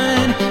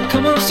tonight.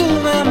 Come on,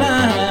 soothe my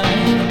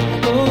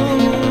mind. Oh.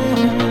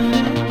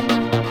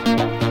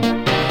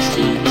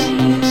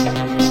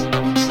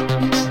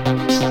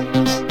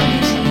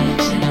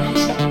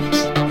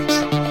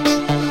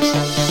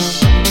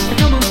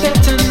 Come on, stay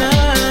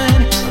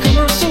tonight. Come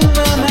on, soothe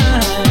my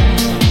mind.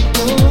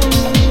 Oh.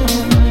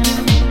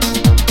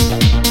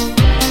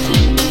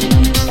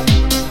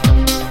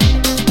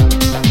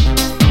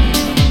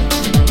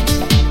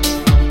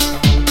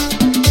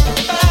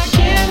 If I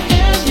can't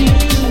have you,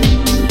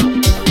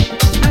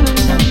 I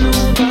don't want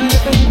nobody,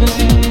 baby.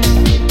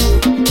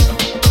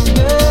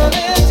 Girl,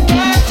 it's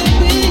got to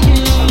be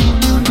you.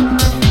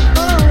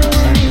 Oh.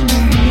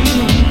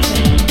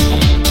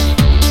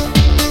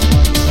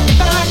 If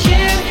I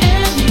can't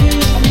have you,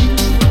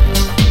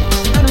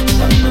 I don't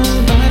want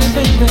nobody,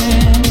 baby.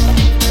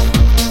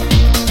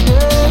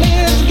 Girl,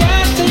 it's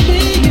got to be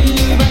you.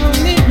 I don't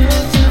need no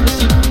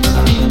sympathy.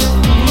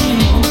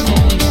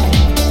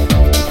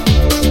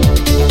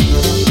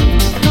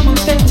 Come on,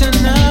 stay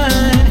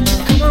tonight.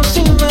 Come on,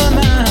 soothe my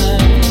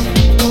mind.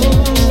 Oh.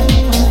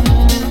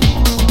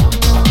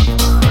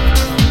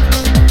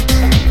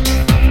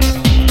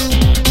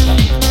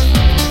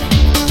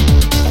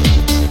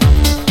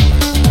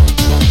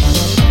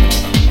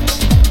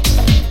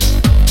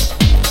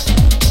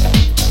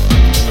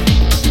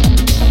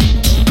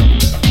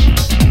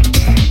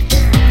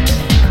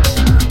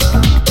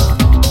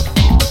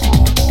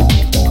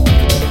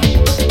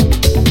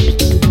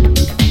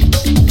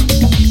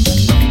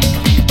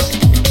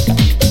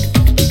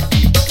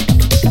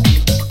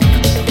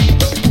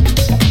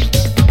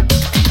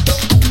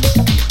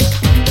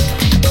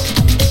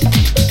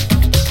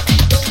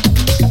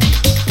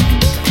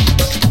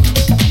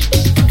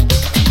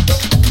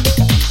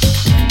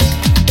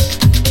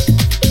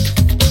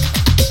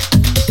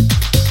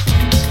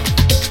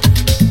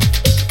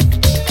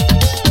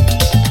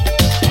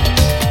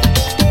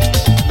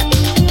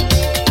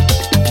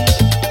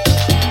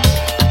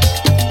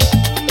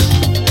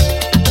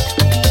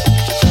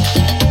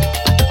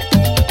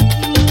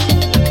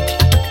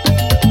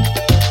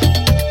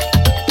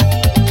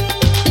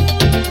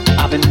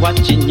 I've been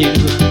watching you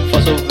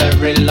for so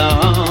very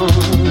long,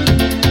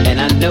 and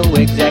I know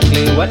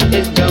exactly what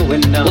is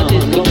going on.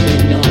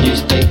 You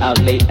stay out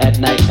late at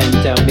night and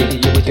tell me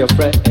you're with your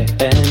friends,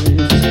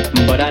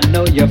 but I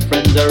know your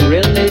friends are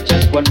really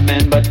just one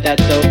man. But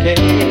that's okay,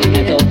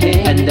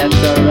 and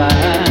that's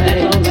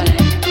alright.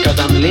 Cause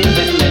I'm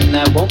leaving and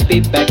I won't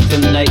be back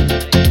tonight.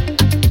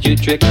 You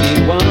tricked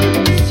me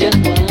once, it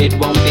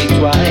won't be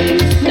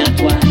twice.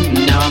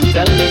 Now I'm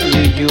telling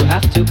you, you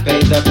have to pay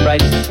the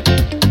price.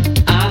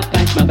 I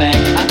packed my bag,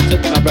 I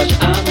took my brush,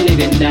 I'm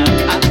leaving now.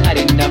 I've had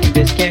enough,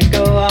 this can't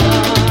go on.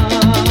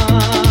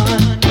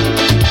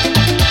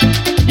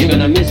 You're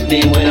gonna miss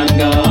me when I'm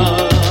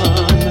gone.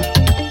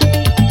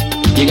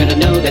 You're gonna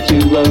know that you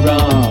were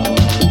wrong.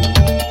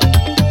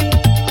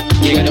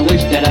 You're gonna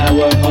wish that I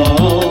were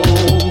home.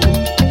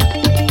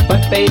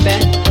 But baby,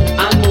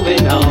 I'm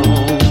moving on.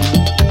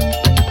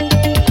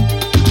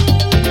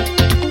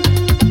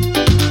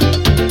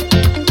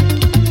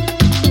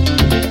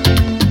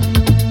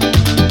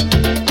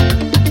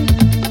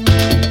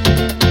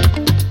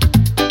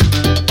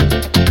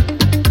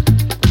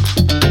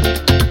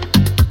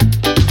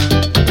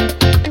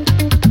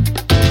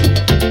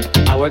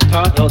 I worked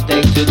hard all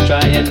day to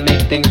try and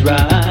make things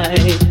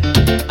right.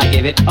 I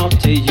gave it all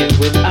to you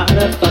without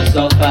a fuss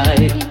or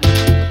fight.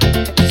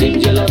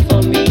 Seems your love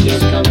for me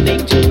is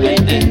coming to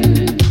an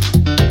end.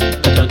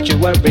 But don't you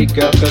worry,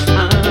 girl, cause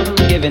I'm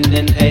giving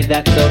in. Hey,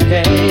 that's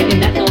okay,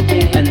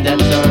 and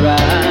that's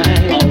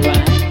alright.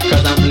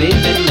 Cause I'm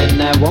leaving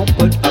and I won't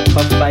put up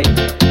a fight.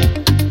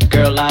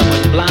 Girl, I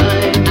was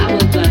blind,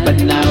 but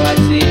now I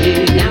see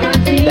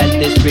that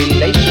this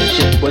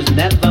relationship was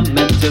never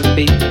meant to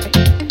be.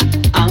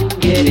 I'm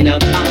getting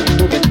up, I'm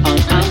moving on,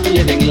 I'm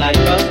living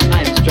life up.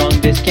 I'm strong,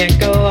 this can't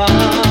go on.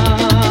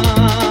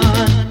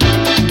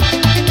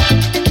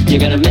 You're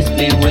gonna miss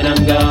me when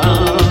I'm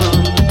gone.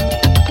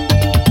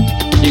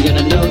 You're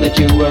gonna know that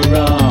you were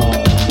wrong.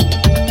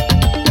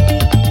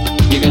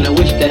 You're gonna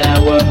wish that I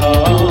were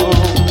home.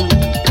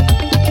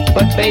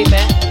 But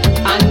baby,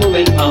 I'm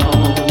moving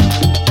on.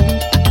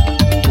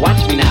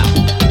 Watch me now.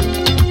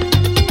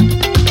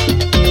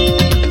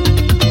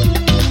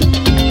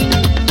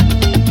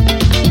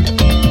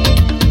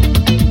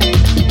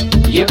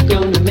 You're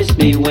gonna miss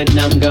me when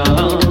I'm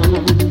gone.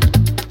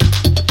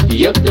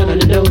 You're gonna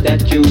know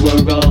that you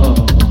were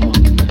wrong.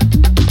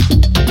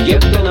 You're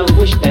gonna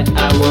wish that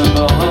I were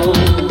home.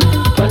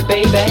 But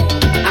baby,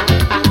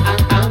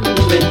 I'm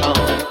moving on.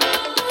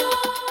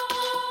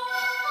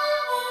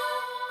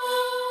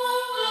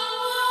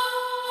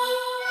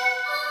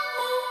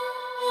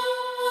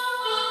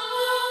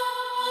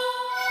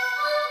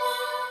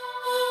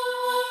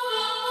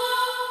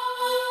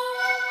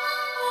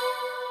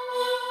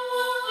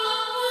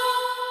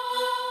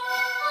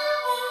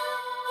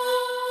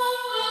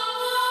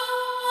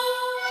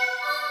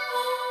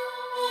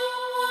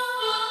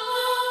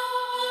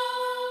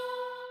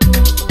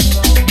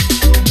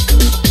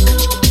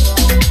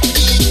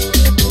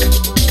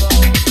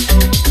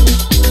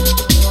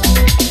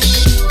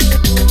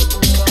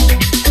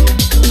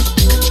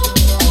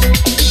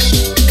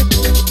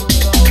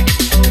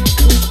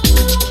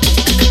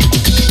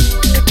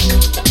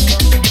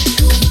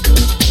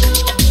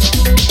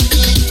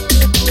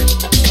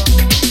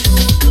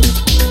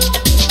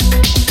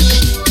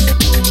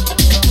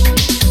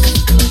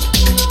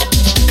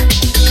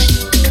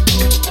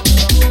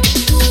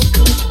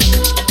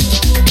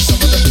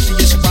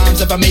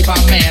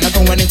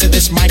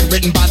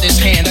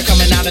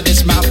 out of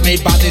this mouth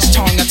made by this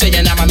tongue. I tell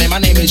you now, my man,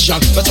 my name is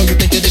Young. But so you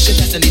think that this your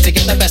destiny to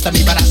get the best of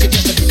me? But I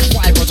suggest to be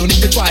quiet, bro. Don't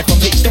even try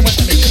from east to west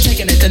of me.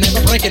 Taking it and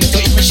never breaking it,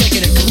 or even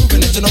shaking it,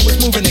 grooving it to know it's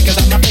moving it,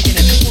 cause I'm not faking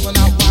it. Pulling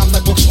out rhymes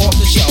like books off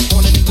the shelf.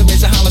 Born in the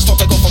ways of hollers,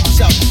 thought I go for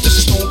myself. This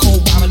is stone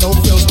cold rhyming, no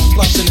frills, no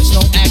fluffs, and it's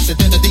no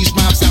accident that these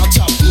rhymes sound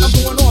tough. I'm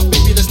going off,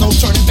 baby, there's no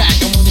turning back.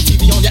 I'm on the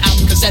TV on your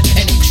album cassette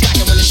and each track.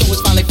 And when the show is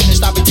finally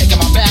finished, I'll be taking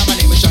my bow. My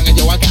name is Young and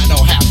yo, I got no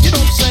half. You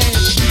know what I'm saying?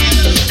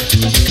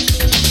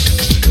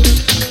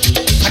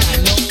 I got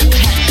no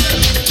half.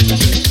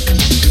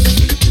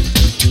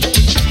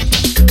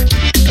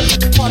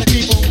 Party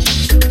people,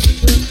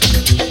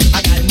 I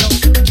got no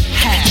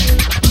half.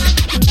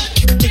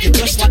 Think it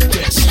just like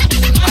this.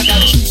 I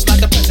got juice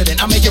like the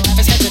president. I make your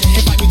rappers hesitant.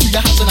 Invite me to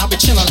your house and I'll be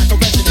chilling like a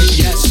resident.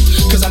 Yes,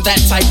 cause I'm that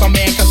type of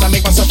man. Cause I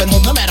make myself at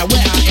home no matter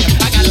where I am.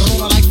 I got it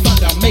rolling like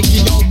thunder,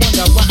 making you all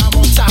wonder why I'm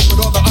on top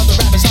with all the other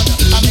rappers under.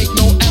 I make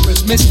no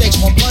errors, mistakes,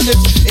 or blunders.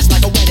 It's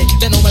like a wedding,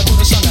 then no man put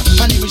us under.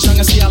 My name is Young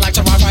and see I like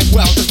to rock right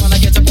well. Cause when I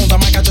get up on the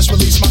mic I just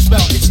release my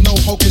spell. It's no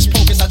hocus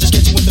pocus, I just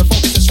get you into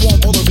focus and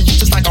swarm all over you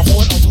just like a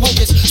horde of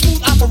locusts.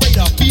 Smooth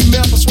operator,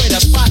 female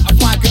persuader, spot a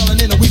fly girl and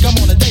in a week I'm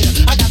on a date.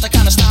 I got the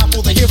kind of style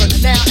for the here and the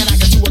now, and I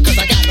can do it cause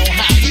I got no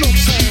how. You know what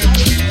I'm saying?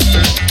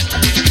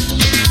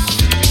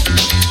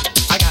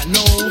 I got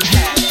no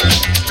hat.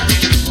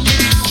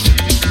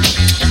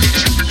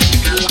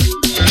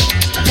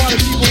 Party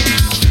people,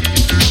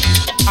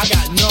 I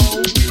got no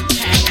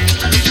hat.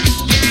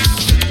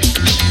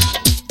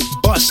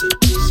 Bust it.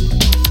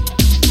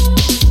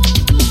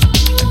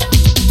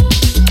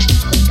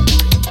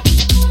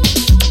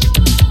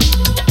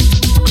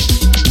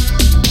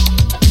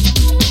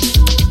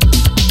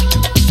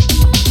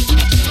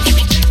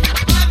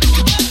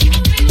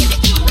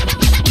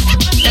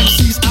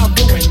 MC's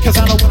outgoing, cause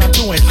I know what I'm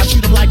doing. I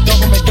treat them like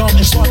government gum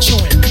and start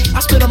chewing. I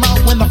spit them out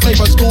when the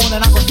flavor's gone,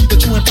 and I repeat the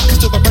chewing process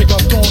till the break of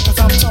dawn. Cause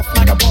I'm tough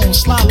like a bone,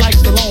 slide like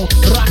Stallone,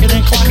 rocking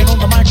and clocking on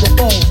the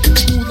microphone.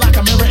 Smooth like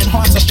a mirror and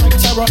hearts that strike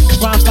terror.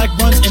 Rhymes like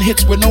runs and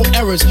hits with no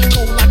errors.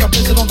 Cold like a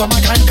blizzard on the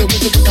mic, I'm the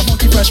wizard with the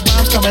funky fresh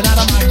rhymes coming out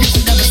of my ears.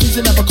 It never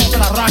season, never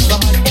coughing, I rock the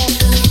mic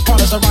often.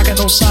 Hard as a rock and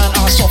no sign,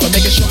 I soften,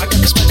 making sure I get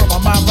respect on my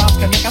mind. Rhymes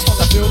connect, I start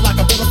to feel like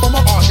a builder from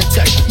an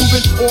architect.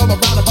 Moving all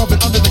around above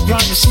and under the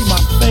ground, you see my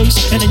face,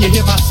 and then you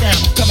hear my sound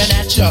coming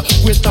at ya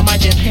with the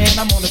mic in hand.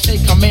 I'm gonna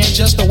take command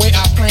just the way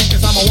I plan,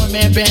 cause I'm a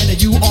one-man band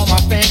and you are my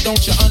fan.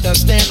 Don't you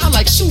understand? I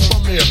like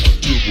Superman.